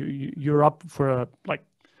you're up for a like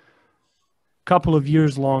couple of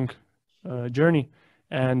years long journey,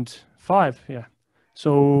 and 5, yeah.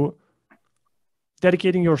 So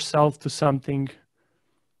dedicating yourself to something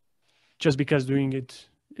just because doing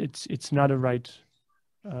it's not a right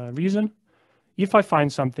reason. If I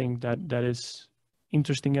find something that is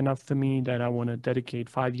interesting enough to me that I want to dedicate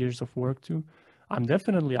 5 years of work to, I'm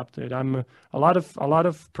definitely up to it. I'm a lot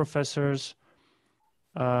of professors,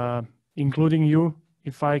 including you,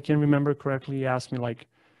 if I can remember correctly, asked me like,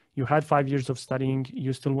 you had 5 years of studying,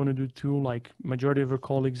 you still want to do 2? Like majority of your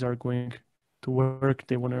colleagues are going to work,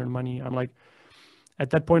 they want to earn money. I'm like, at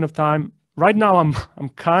that point of time, right now I'm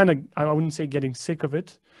kind of, I wouldn't say getting sick of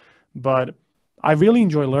it, but I really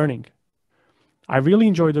enjoy learning. I really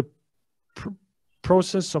enjoy the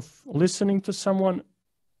process of listening to someone,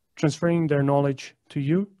 transferring their knowledge to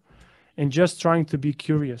you, and just trying to be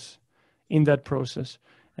curious in that process.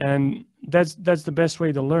 And that's the best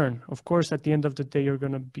way to learn. Of course, at the end of the day, you're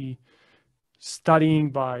going to be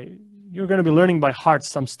learning by heart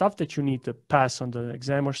some stuff that you need to pass on the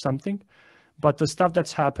exam or something. But the stuff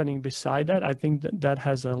that's happening beside that, I think that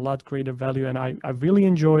has a lot greater value. And I really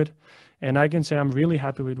enjoyed, and I can say I'm really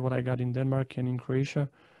happy with what I got in Denmark and in Croatia.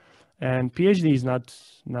 And PhD is not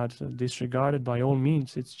disregarded by all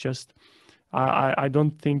means. It's just, I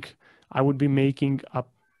don't think I would be making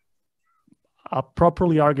a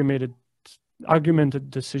properly argumented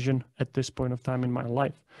decision at this point of time in my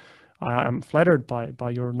life. I'm flattered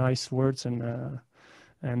by your nice words, and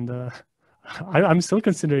I'm still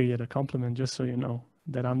considering it a compliment, just so you know,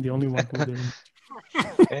 that I'm the only one who didn't.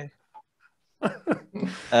 Okay.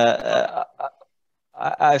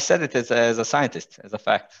 I said it as a scientist, as a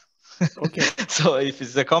fact. Okay. So if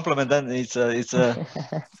it's a compliment, then it's a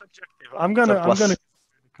subjective. I'm gonna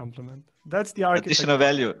compliment. That's the additional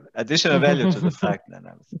value to the fact. Then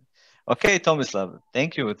I would say. Okay, Tomislav,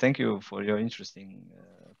 thank you for your interesting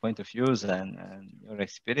point of views and your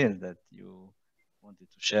experience that you wanted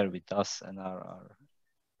to share with us and our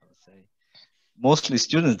I would say, mostly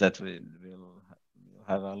students that will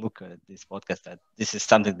have a look at this podcast. That this is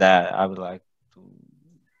something that I would like to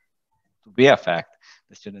be a fact.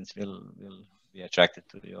 The students will be attracted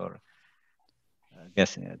to your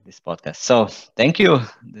guessing at this podcast. So thank you.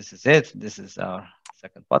 This is it. This is our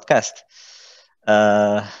second podcast.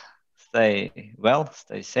 Stay well,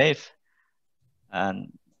 stay safe,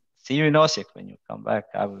 and see you in Osijek when you come back.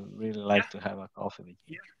 I would really like to have a coffee with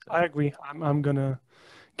you. Yeah, I agree. I'm gonna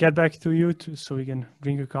get back to you so we can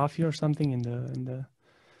drink a coffee or something in the.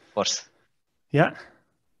 Of course. Yeah.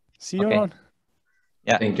 See you around.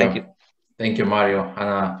 Yeah. Thank you. Thank you, Mario,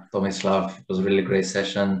 Hana, Tomislav. It was a really great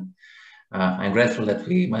session. I'm grateful that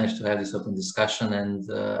we managed to have this open discussion, and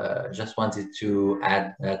just wanted to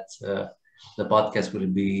add that the podcast will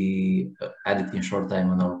be added in short time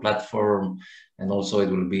on our platform, and also it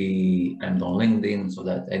will be on LinkedIn so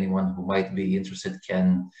that anyone who might be interested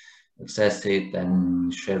can access it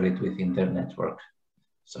and share it within their network.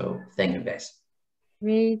 So thank you, guys.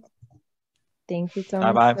 Great. Thank you,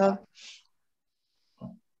 Tomislav. Bye-bye.